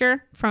a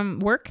picture from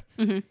work.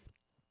 Mm-hmm.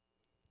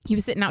 He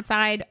was sitting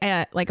outside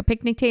at like a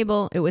picnic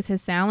table. It was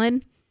his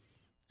salad.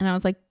 And I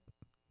was like,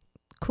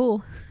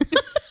 cool.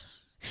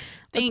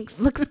 Thanks.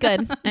 Looks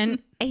good. And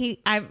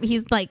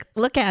he's like,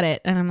 look at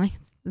it. And I'm like,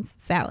 it's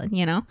salad,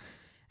 you know?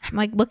 I'm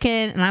like looking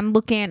and I'm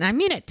looking. I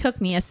mean, it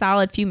took me a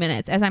solid few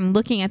minutes as I'm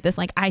looking at this.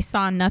 Like I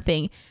saw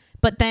nothing.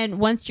 But then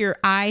once your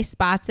eye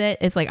spots it,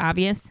 it's like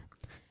obvious.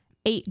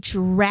 A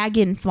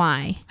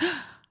dragonfly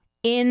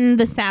in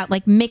the salad,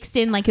 like mixed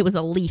in like it was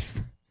a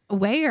leaf.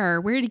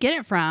 Where did you get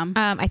it from?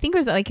 I think it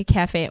was at like a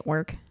cafe at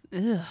work.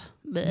 Ugh.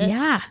 Blech.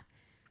 Yeah.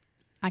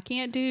 I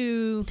can't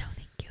do. No,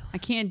 thank you. I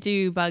can't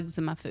do bugs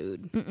in my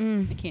food.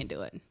 I can't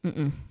do it.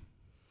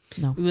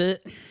 No. Blech.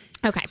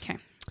 Okay.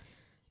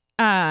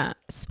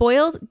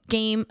 Spoiled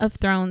Game of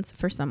Thrones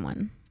for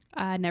someone.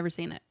 I've never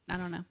seen it. I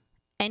don't know.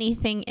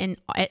 Anything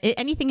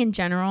in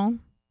general?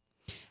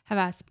 Have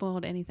I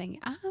spoiled anything?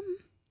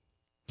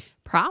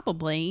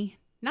 Probably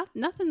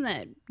nothing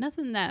that.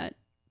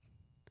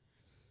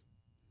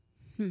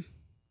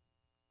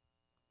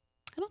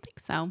 I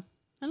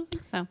don't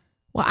think so.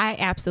 Well, I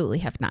absolutely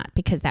have not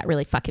because that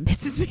really fucking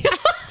pisses me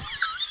off.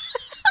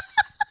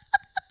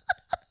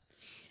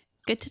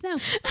 Good to know.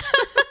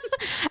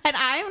 And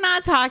I'm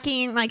not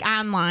talking like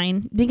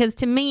online because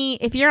to me,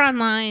 if you're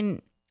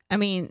online, I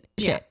mean,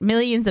 shit, Yeah.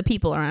 millions of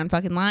people are on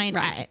fucking line.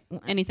 Right.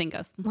 Anything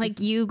goes. Like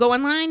you go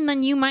online,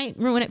 then you might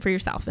ruin it for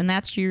yourself, and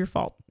that's your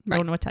fault. Right.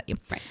 Don't know what to tell you.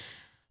 Right.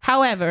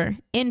 However,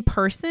 in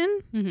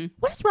person,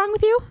 what is wrong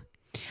with you?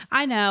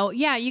 I know.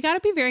 Yeah, you got to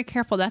be very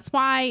careful. That's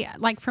why,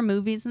 like for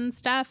movies and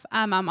stuff,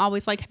 I'm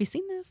always like, have you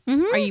seen this?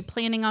 Are you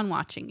planning on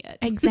watching it?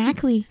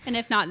 Exactly. And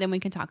if not, then we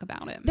can talk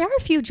about it. There are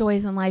few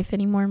joys in life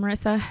anymore,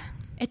 Marissa.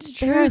 It's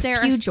There true. are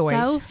There few are joys.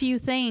 so few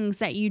things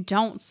that you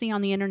don't see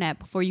on the internet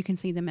before you can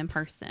see them in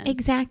person.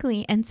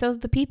 Exactly. And so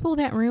the people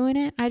that ruin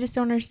it, I just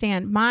don't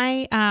understand.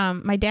 My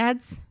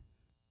dad's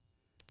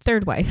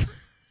third wife.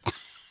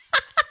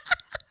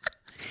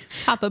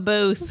 Papa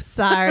Booth.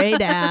 Sorry,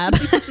 Dad.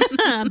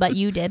 But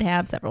you did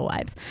have several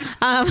wives.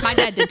 My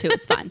dad did too.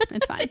 It's fine.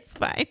 It's fine. It's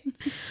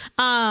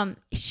fine.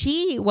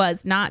 She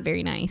was not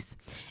very nice.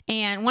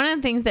 And one of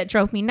the things that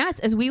drove me nuts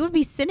is we would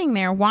be sitting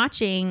there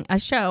watching a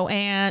show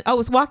and it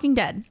was Walking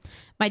Dead.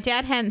 My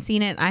dad hadn't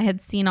seen it. I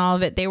had seen all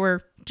of it. They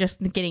were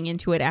just getting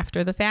into it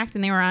after the fact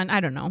and they were on, I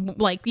don't know,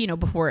 like, you know,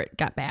 before it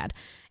got bad.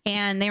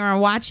 And they were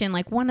watching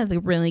like one of the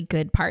really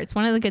good parts,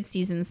 one of the good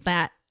seasons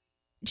that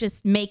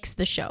just makes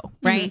the show,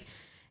 right? Mm-hmm.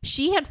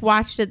 She had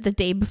watched it the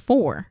day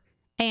before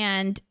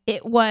and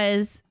it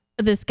was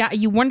this guy,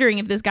 you wondering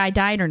if this guy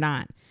died or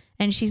not.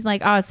 And she's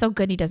like, oh, it's so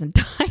good he doesn't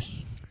die.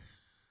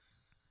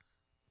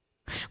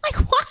 Like,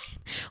 what?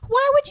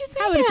 Why would you say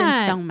I would have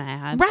that? been so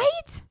mad.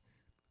 Right?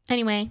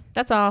 Anyway,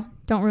 that's all.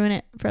 Don't ruin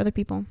it for other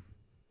people.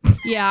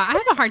 Yeah, I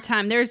have a hard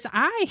time.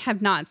 I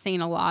have not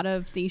seen a lot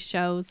of these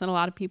shows that a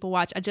lot of people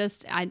watch.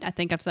 I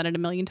think I've said it a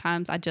million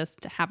times. I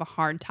just have a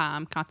hard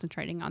time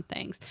concentrating on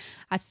things.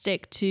 I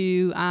stick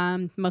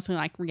to mostly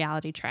like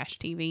reality trash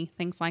TV,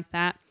 things like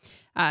that.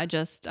 I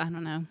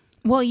don't know.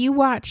 Well, you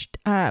watched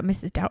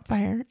Mrs.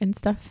 Doubtfire and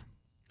stuff.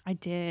 I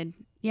did.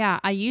 Yeah,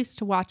 I used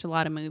to watch a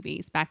lot of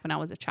movies back when I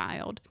was a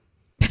child.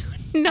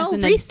 No,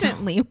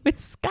 recently with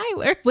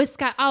Skylar. With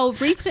Sky. Oh,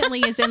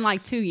 recently is in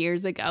like 2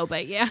 years ago,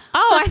 but yeah.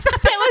 Oh, I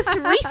thought that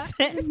was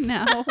recent.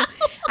 No.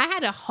 I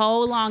had a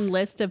whole long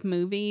list of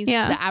movies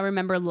that I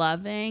remember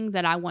loving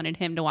that I wanted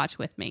him to watch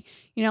with me.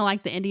 You know,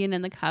 like The Indian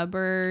in the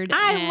Cupboard.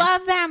 I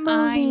love that movie.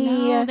 I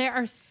know. There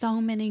are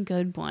so many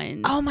good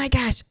ones. Oh my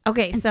gosh.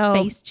 Okay, and so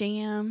Space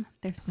Jam.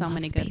 There's so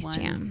many good ones.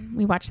 Jam.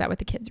 We watched that with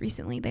the kids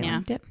recently. They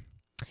liked it.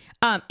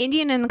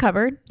 Indian in the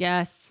Cupboard.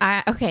 Yes.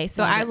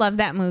 I love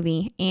that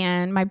movie,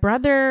 and my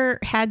brother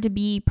had to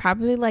be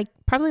probably like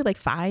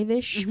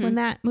 5-ish when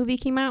that movie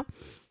came out.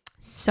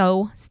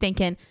 So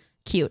stinking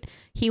cute.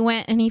 He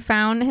went and he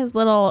found his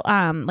little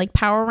like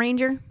Power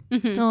Ranger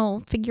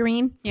little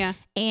figurine. Yeah.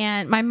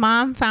 And my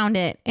mom found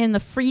it in the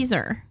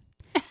freezer.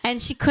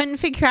 And she couldn't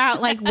figure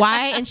out like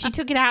why, and she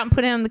took it out and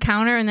put it on the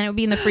counter, and then it would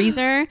be in the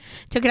freezer.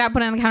 Took it out,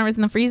 put it on the counter, was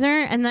in the freezer,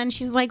 and then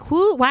she's like,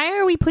 why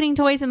are we putting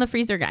toys in the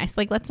freezer, guys?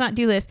 Like, let's not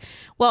do this.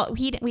 Well,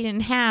 we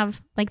didn't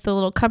have like the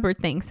little cupboard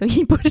thing, so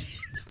he put it in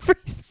the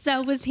freezer.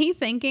 So was he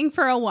thinking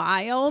for a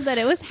while that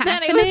it was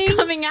happening? That it was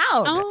coming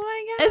out. Oh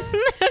my god!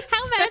 Isn't that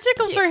how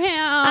magical for him?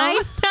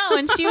 I know,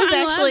 and she was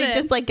actually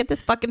just like, get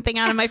this fucking thing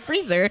out of my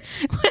freezer.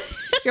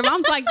 Your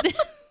mom's like this.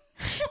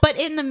 But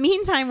in the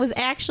meantime was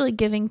actually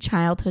giving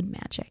childhood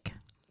magic.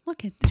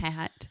 Look at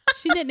that.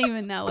 She didn't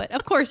even know it.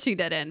 Of course she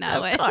didn't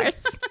know it. Of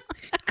course.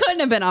 Couldn't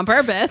have been on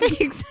purpose.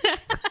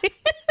 Exactly.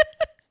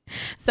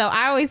 So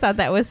I always thought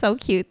that was so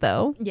cute,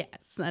 though.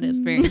 Yes, that is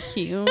very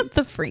cute.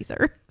 The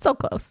freezer. So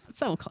close.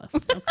 So close.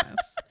 So close.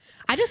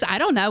 I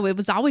don't know. It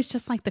was always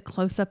just like the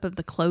close up of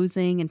the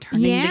closing and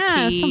turning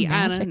the key. So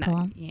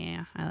magical.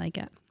 Yeah, I like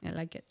it. I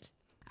like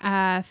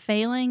it.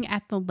 Failing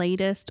at the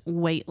latest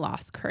weight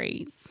loss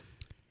craze.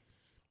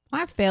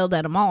 Well, I failed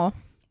at them all.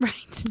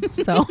 Right.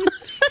 So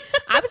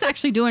I was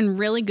actually doing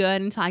really good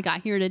until I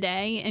got here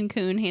today, and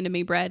Kuhn handed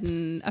me bread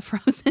and a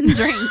frozen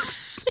drink.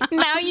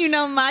 Now you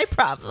know my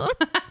problem.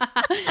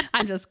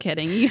 I'm just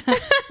kidding. You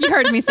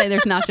heard me say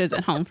there's nachos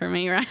at home for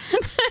me, right?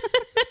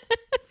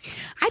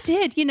 I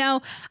did. You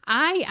know,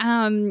 I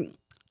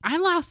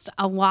lost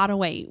a lot of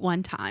weight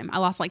one time. I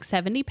lost like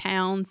 70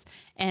 pounds,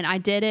 and I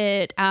did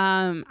it.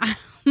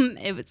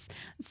 It was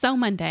so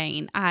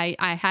mundane. I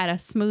had a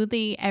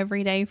smoothie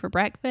every day for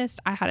breakfast.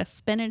 I had a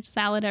spinach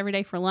salad every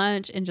day for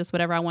lunch, and just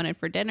whatever I wanted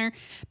for dinner.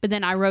 But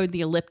then I rode the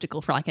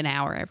elliptical for like an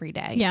hour every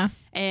day. Yeah.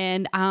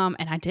 And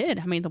I did.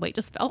 I mean, the weight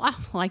just fell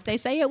off like they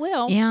say it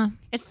will. Yeah.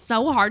 It's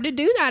so hard to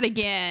do that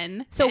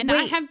again. And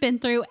I have been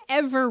through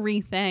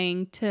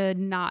everything to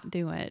not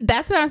do it.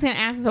 That's what I was going to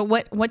ask. So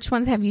which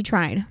ones have you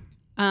tried?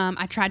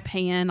 I tried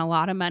paying a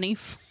lot of money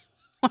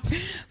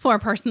for a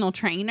personal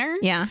trainer.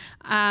 Yeah.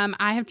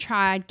 I have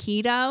tried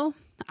keto.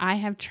 I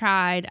have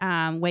tried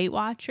Weight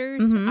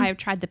Watchers. I have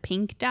tried the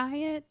pink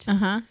diet.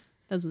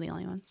 Those are the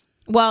only ones.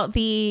 Well,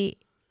 the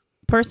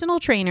personal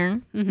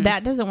trainer,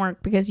 that doesn't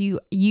work because you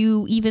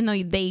even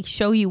though they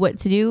show you what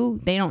to do,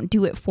 they don't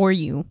do it for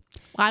you.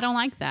 Well, I don't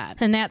like that.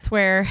 And that's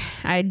where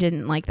I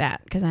didn't like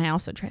that because I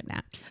also tried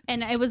that.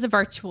 And it was a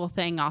virtual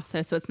thing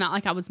also. So it's not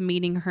like I was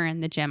meeting her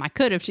in the gym. I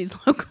could if she's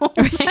local.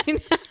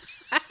 Right?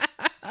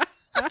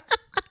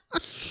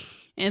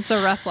 It's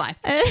a rough life.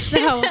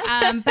 So,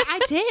 but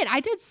I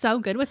did so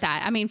good with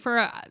that. I mean,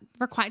 for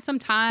quite some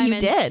time.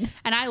 You did.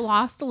 And I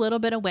lost a little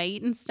bit of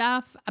weight and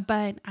stuff,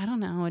 but I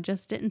don't know. It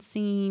just didn't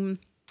seem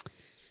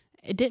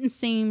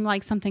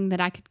like something that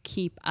I could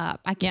keep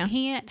up. I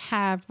can't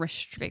have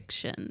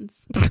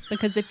restrictions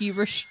because if you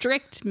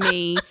restrict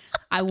me,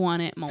 I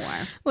want it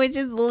more. Which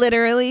is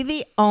literally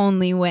the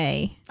only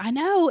way. I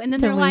know. And then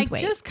they're like,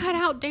 just cut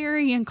out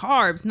dairy and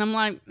carbs. And I'm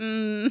like,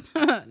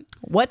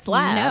 what's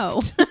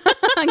left? No,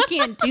 I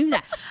can't do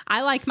that.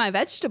 I like my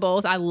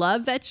vegetables. I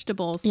love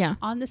vegetables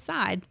on the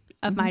side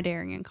of my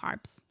dairy and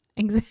carbs.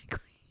 Exactly.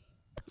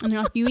 And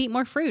they're like, you eat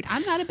more fruit.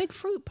 I'm not a big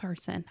fruit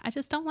person. I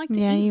just don't like to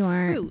eat you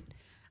fruit.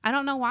 I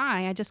don't know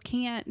why. I just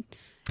can't.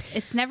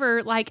 It's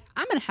never like,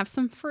 I'm going to have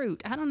some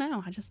fruit. I don't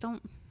know. I just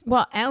don't.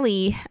 Well,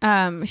 Ellie,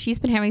 she's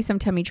been having some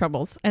tummy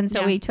troubles. And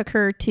so we took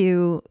her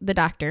to the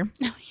doctor.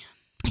 Oh, yeah.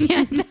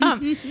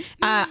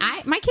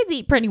 And my kids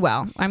eat pretty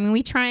well. I mean,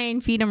 we try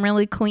and feed them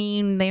really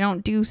clean. They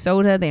don't do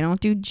soda. They don't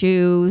do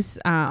juice.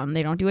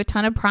 They don't do a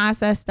ton of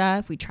processed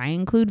stuff. We try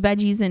and include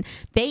veggies, and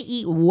they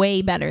eat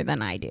way better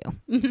than I do.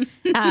 Isn't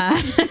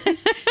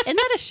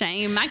that a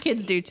shame? My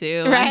kids do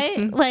too.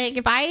 Right? Like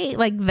if I ate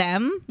like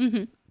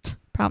them,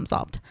 problem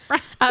solved.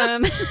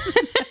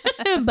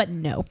 But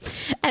no.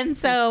 And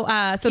so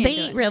they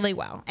eat really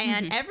well.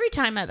 And every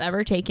time I've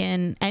ever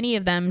taken any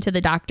of them to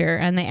the doctor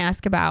and they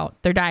ask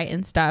about their diet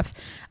and stuff,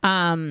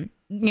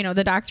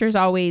 the doctors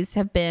always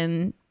have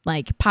been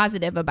like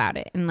positive about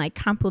it and like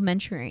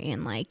complimentary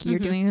and like you're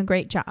doing a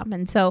great job.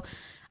 And so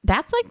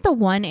that's like the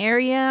one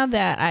area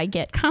that I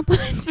get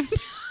complimented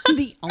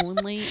The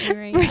only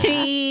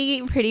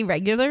area. pretty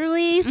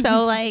regularly.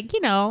 So like,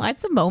 you know,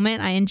 it's a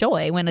moment I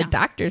enjoy when a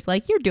doctor's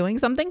like, you're doing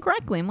something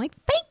correctly. I'm like,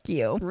 thank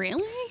you.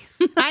 Really?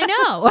 I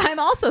know. I'm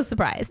also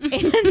surprised.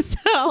 And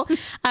so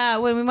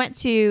when we went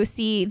to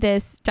see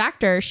this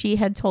doctor, she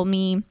had told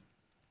me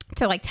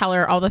to like tell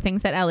her all the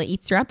things that Ellie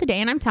eats throughout the day.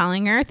 And I'm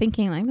telling her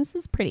thinking like, this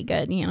is pretty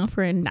good, you know,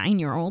 for a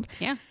 9-year-old.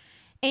 Yeah.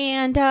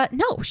 And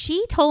no,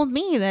 she told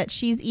me that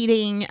she's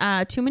eating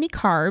too many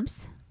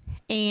carbs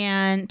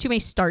and too many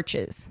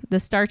starches. The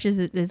starches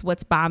is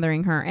what's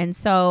bothering her. And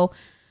so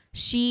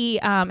she,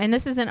 and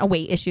this isn't a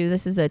weight issue.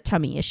 This is a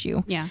tummy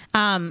issue. Yeah.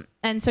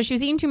 And so she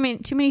was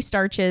eating too many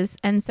starches.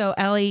 And so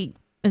Ellie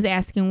was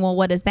asking, well,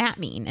 what does that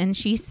mean? And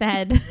she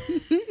said,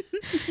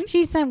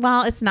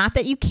 well, it's not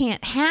that you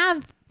can't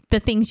have the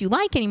things you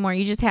like anymore.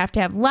 You just have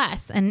to have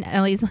less. And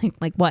Ellie's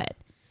like what?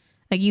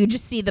 Like you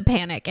just see the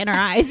panic in her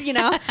eyes, you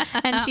know?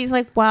 And she's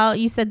like, well,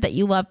 you said that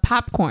you love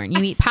popcorn.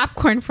 You eat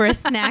popcorn for a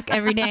snack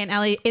every day. And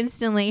Ellie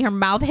instantly, her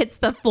mouth hits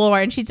the floor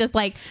and she's just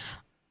like,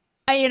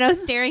 you know,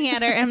 staring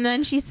at her. And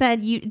then she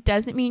said, it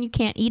doesn't mean you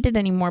can't eat it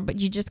anymore, but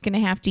you're just going to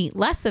have to eat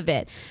less of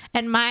it.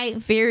 And my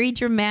very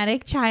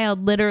dramatic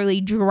child literally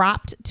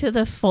dropped to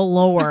the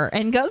floor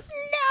and goes,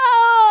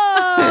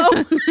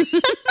 no.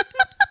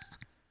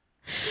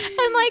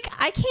 And like,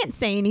 I can't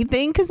say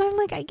anything because I'm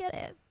like, I get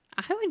it.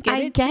 I would get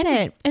it. I get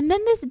it. And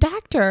then this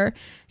doctor,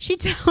 she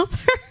tells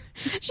her,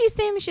 she's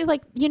saying, she's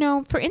like, you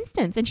know, for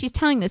instance, and she's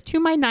telling this to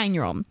my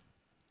 9-year-old.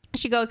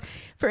 She goes,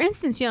 for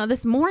instance, you know,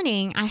 this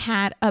morning I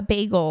had a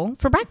bagel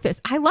for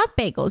breakfast. I love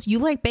bagels. You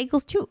like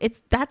bagels too.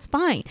 That's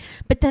fine.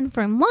 But then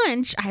for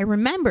lunch, I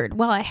remembered,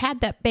 well, I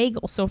had that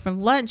bagel. So for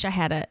lunch, I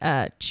had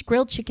a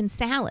grilled chicken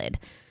salad.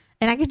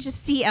 And I could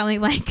just see Ellie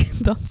like,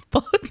 the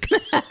fuck?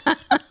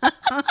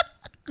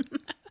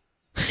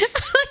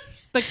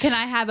 But can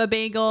I have a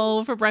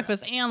bagel for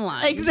breakfast and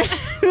lunch?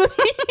 Exactly.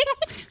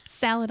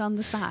 Salad on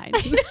the side.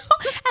 I know.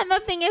 And the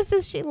thing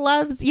is she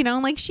loves, you know,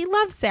 like she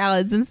loves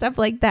salads and stuff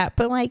like that.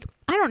 But like,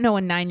 I don't know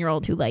a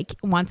 9-year-old who like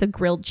wants a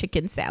grilled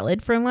chicken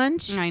salad for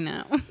lunch. I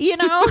know. You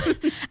know?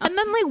 And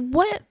then like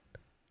what?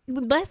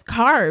 Less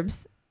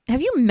carbs. Have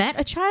you met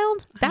a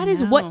child? That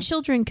is what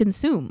children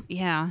consume.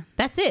 Yeah.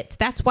 That's it.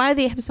 That's why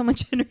they have so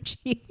much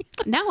energy.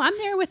 No, I'm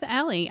there with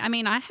Ellie. I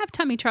mean, I have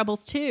tummy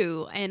troubles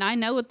too. And I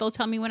know what they'll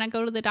tell me when I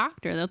go to the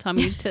doctor. They'll tell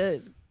me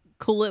to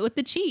cool it with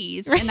the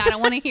cheese. And I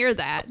don't want to hear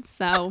that.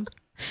 So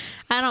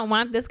I don't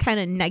want this kind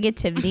of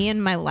negativity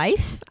in my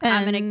life.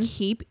 I'm going to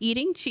keep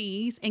eating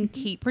cheese and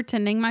keep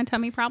pretending my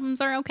tummy problems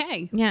are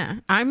okay. Yeah.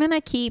 I'm going to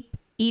keep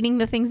eating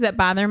the things that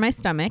bother my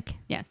stomach.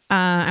 Yes.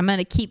 I'm going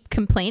to keep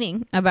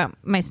complaining about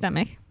my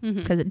stomach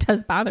because it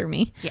does bother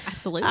me. Yeah,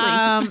 absolutely.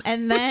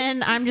 And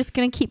then I'm just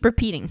going to keep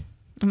repeating.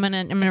 I'm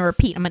going to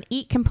repeat. I'm going to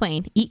eat,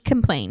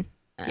 complain.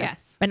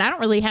 Yes. And I don't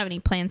really have any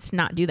plans to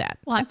not do that.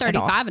 Well, I'm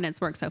 35 and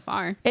it's worked so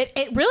far.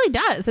 It really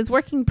does. It's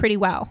working pretty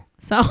well.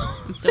 So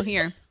I'm still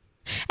here.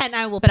 And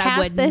I will but pass I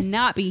would this.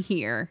 not be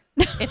here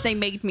if they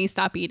made me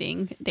stop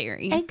eating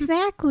dairy.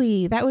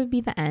 Exactly. That would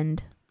be the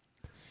end.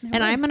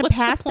 And I'm going to What's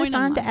the pass point this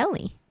in on to life?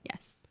 Ellie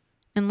Yes.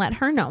 and let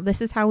her know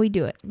this is how we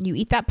do it. You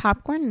eat that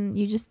popcorn and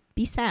you just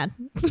be sad.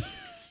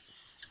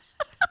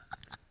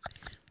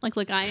 Like,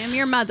 look, I am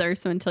your mother,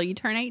 so until you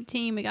turn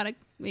 18, we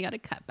gotta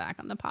cut back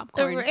on the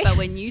popcorn. Right. But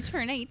when you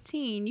turn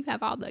 18, you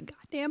have all the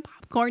goddamn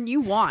popcorn you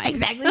want.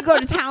 Exactly. Go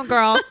to town,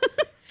 girl.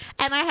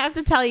 And I have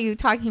to tell you,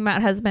 talking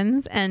about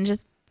husbands and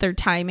just their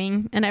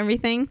timing and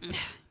everything.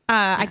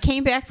 I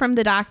came back from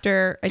the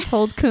doctor. I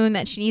told Kuhn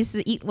that she needs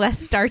to eat less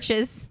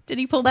starches. Did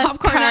he pull less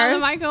popcorn out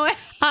of the carbs.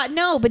 microwave?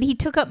 No, but he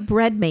took up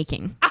bread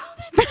making.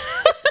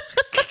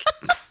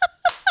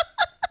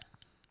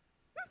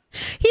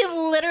 He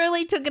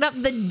literally took it up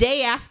the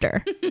day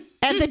after.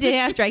 And the day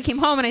after I came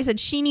home and I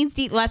said, she needs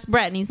to eat less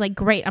bread. And he's like,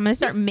 great, I'm going to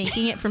start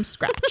making it from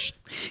scratch.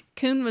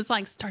 Kuhn was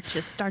like,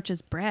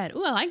 starches bread.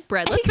 Ooh, I like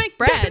bread. Let's make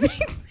bread.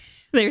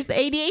 There's the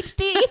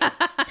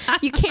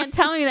ADHD. You can't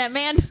tell me that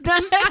man does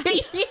not have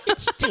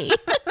ADHD.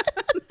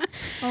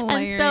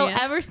 And so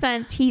ever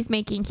since he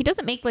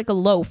doesn't make like a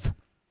loaf.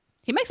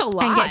 He makes a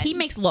lot. He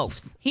makes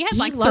loaves. He has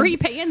like 3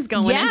 pans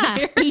going in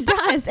there. He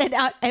does. And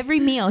every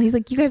meal, he's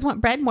like, you guys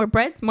want bread? More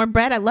bread? More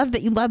bread? I love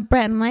that you love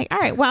bread. I'm like, all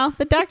right, well,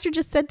 the doctor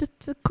just said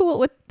to cool it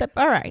with the,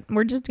 all right,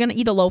 we're just going to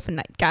eat a loaf a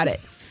night. Got it.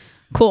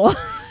 Cool.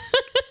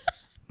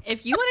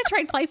 If you want to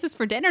trade places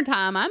for dinner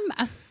time,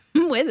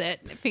 I'm with it.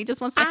 If he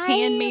just wants to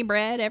hand me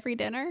bread every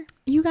dinner.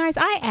 You guys,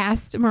 I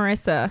asked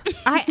Marissa.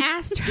 I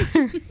asked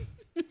her.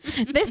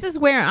 This is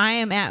where I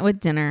am at with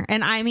dinner.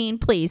 And I mean,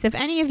 please, if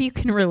any of you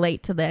can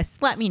relate to this,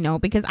 let me know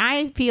because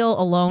I feel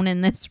alone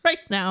in this right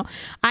now.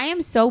 I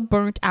am so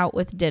burnt out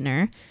with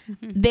dinner.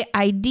 The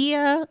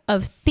idea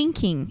of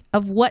thinking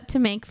of what to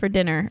make for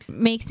dinner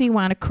makes me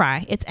want to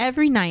cry. It's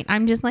every night.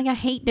 I'm just like, I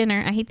hate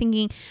dinner. I hate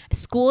thinking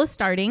school is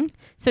starting.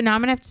 So now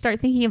I'm going to have to start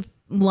thinking of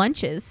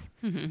lunches.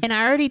 And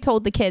I already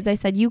told the kids, I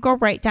said, you go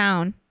write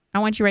down. I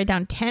want you to write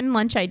down 10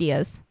 lunch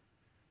ideas.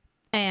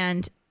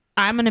 And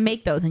I'm going to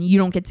make those and you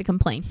don't get to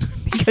complain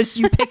because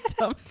you picked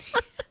them.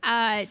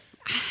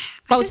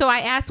 So I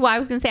asked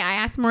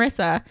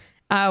Marissa,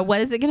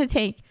 what is it going to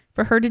take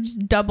for her to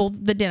just double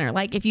the dinner?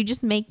 Like if you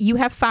just you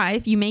have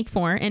 5, you make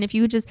 4. And if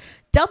you just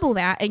double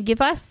that and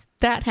give us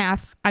that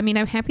half, I mean,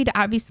 I'm happy to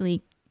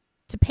obviously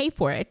to pay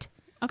for it.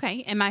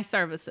 Okay. And my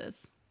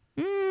services.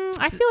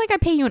 I feel like I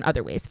pay you in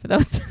other ways for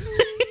those.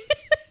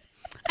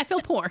 I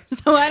feel poor,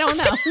 so I don't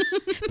know.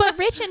 But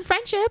rich in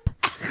friendship.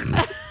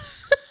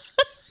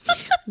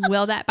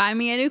 Will that buy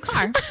me a new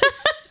car?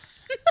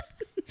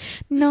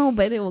 No,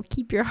 but it will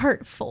keep your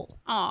heart full.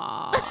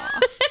 Aw,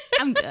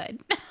 I'm good.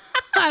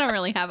 I don't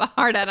really have a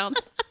heart, I don't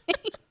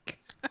think.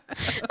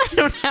 I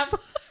don't have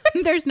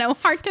There's no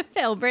heart to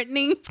fill,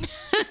 Brittany.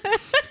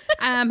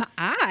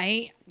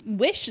 I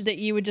wish that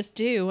you would just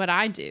do what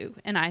I do.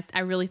 And I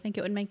really think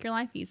it would make your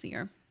life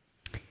easier.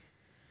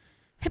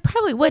 It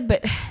probably would,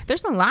 but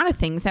there's a lot of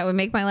things that would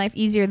make my life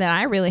easier that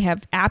I really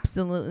have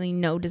absolutely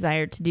no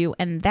desire to do.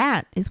 And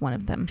that is one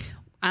of them.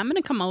 I'm going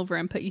to come over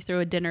and put you through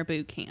a dinner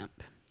boot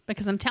camp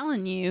because I'm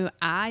telling you,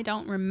 I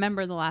don't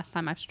remember the last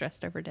time I've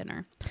stressed over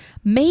dinner.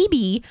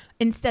 Maybe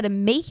instead of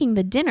making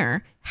the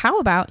dinner, how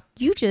about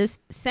you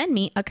just send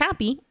me a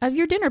copy of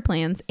your dinner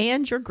plans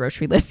and your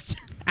grocery list?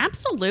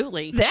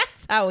 Absolutely.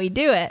 That's how we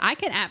do it. I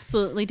can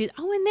absolutely do.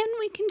 Oh, and then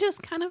we can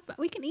just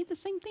we can eat the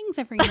same things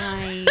every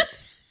night.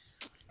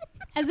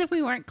 As if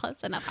we weren't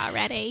close enough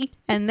already.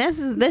 And this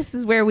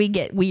is where we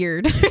get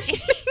weird.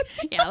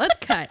 Yeah, let's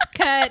cut.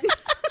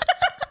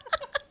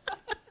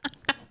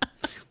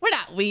 We're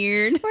not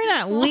weird. We're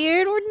not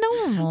weird. We're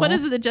normal. What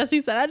is it that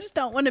Jesse said? I just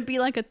don't want to be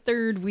like a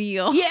third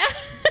wheel. Yeah.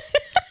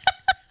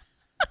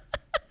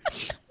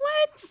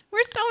 What?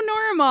 We're so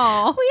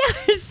normal. We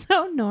are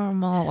so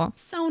normal.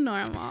 So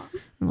normal.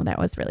 Well, that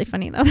was really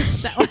funny though.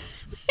 That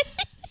was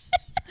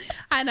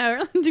I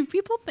know. Do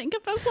people think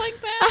of us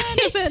like that?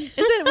 Is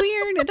it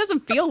weird? It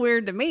doesn't feel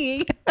weird to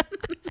me.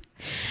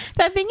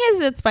 The thing is,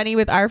 it's funny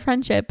with our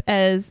friendship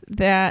is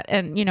that,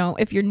 and you know,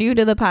 if you're new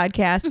to the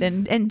podcast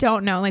and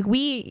don't know, like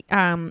we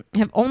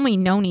have only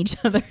known each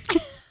other,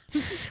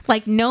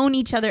 like known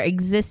each other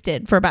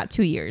existed for about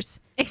 2 years.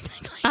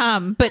 Exactly.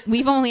 But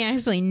we've only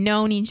actually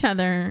known each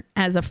other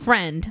as a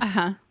friend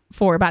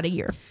for about a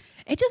year.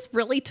 It just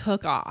really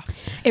took off.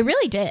 It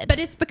really did. But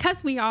it's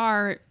because we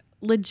are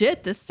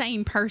legit the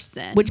same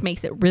person. Which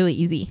makes it really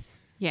easy.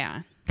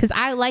 Yeah. Because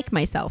I like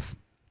myself.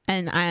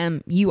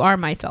 And you are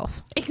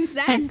myself.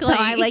 Exactly. And so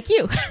I like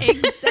you.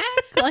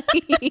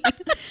 Exactly.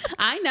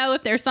 I know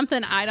if there's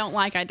something I don't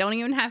like, I don't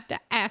even have to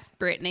ask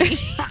Brittany.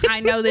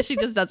 I know that she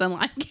just doesn't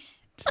like it.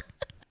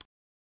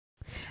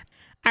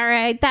 All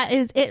right, that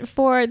is it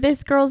for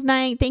this girls'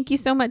 night. Thank you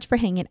so much for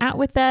hanging out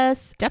with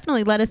us.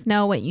 Definitely let us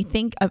know what you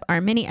think of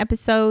our mini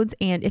episodes.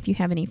 And if you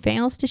have any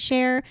fails to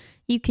share,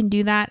 you can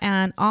do that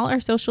on all our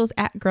socials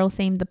at Girls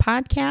Same the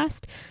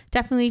Podcast.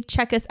 Definitely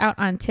check us out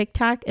on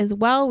TikTok as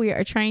well. We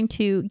are trying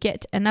to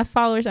get enough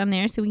followers on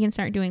there so we can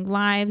start doing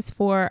lives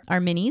for our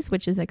minis,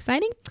 which is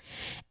exciting.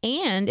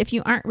 And if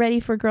you aren't ready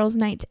for Girls'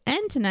 Night to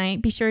end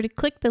tonight, be sure to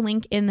click the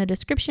link in the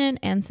description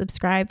and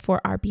subscribe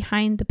for our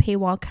behind the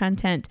paywall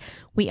content.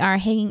 We are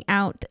hanging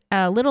out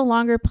a little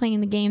longer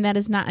playing the game that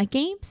is not a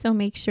game, so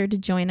make sure to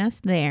join us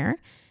there.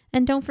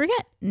 And don't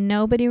forget,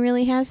 nobody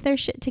really has their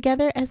shit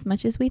together as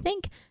much as we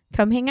think.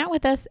 Come hang out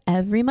with us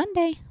every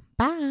Monday.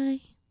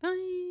 Bye.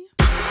 Bye.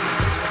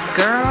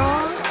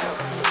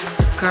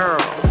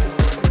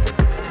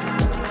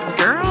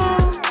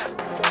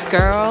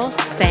 Girl,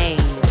 same.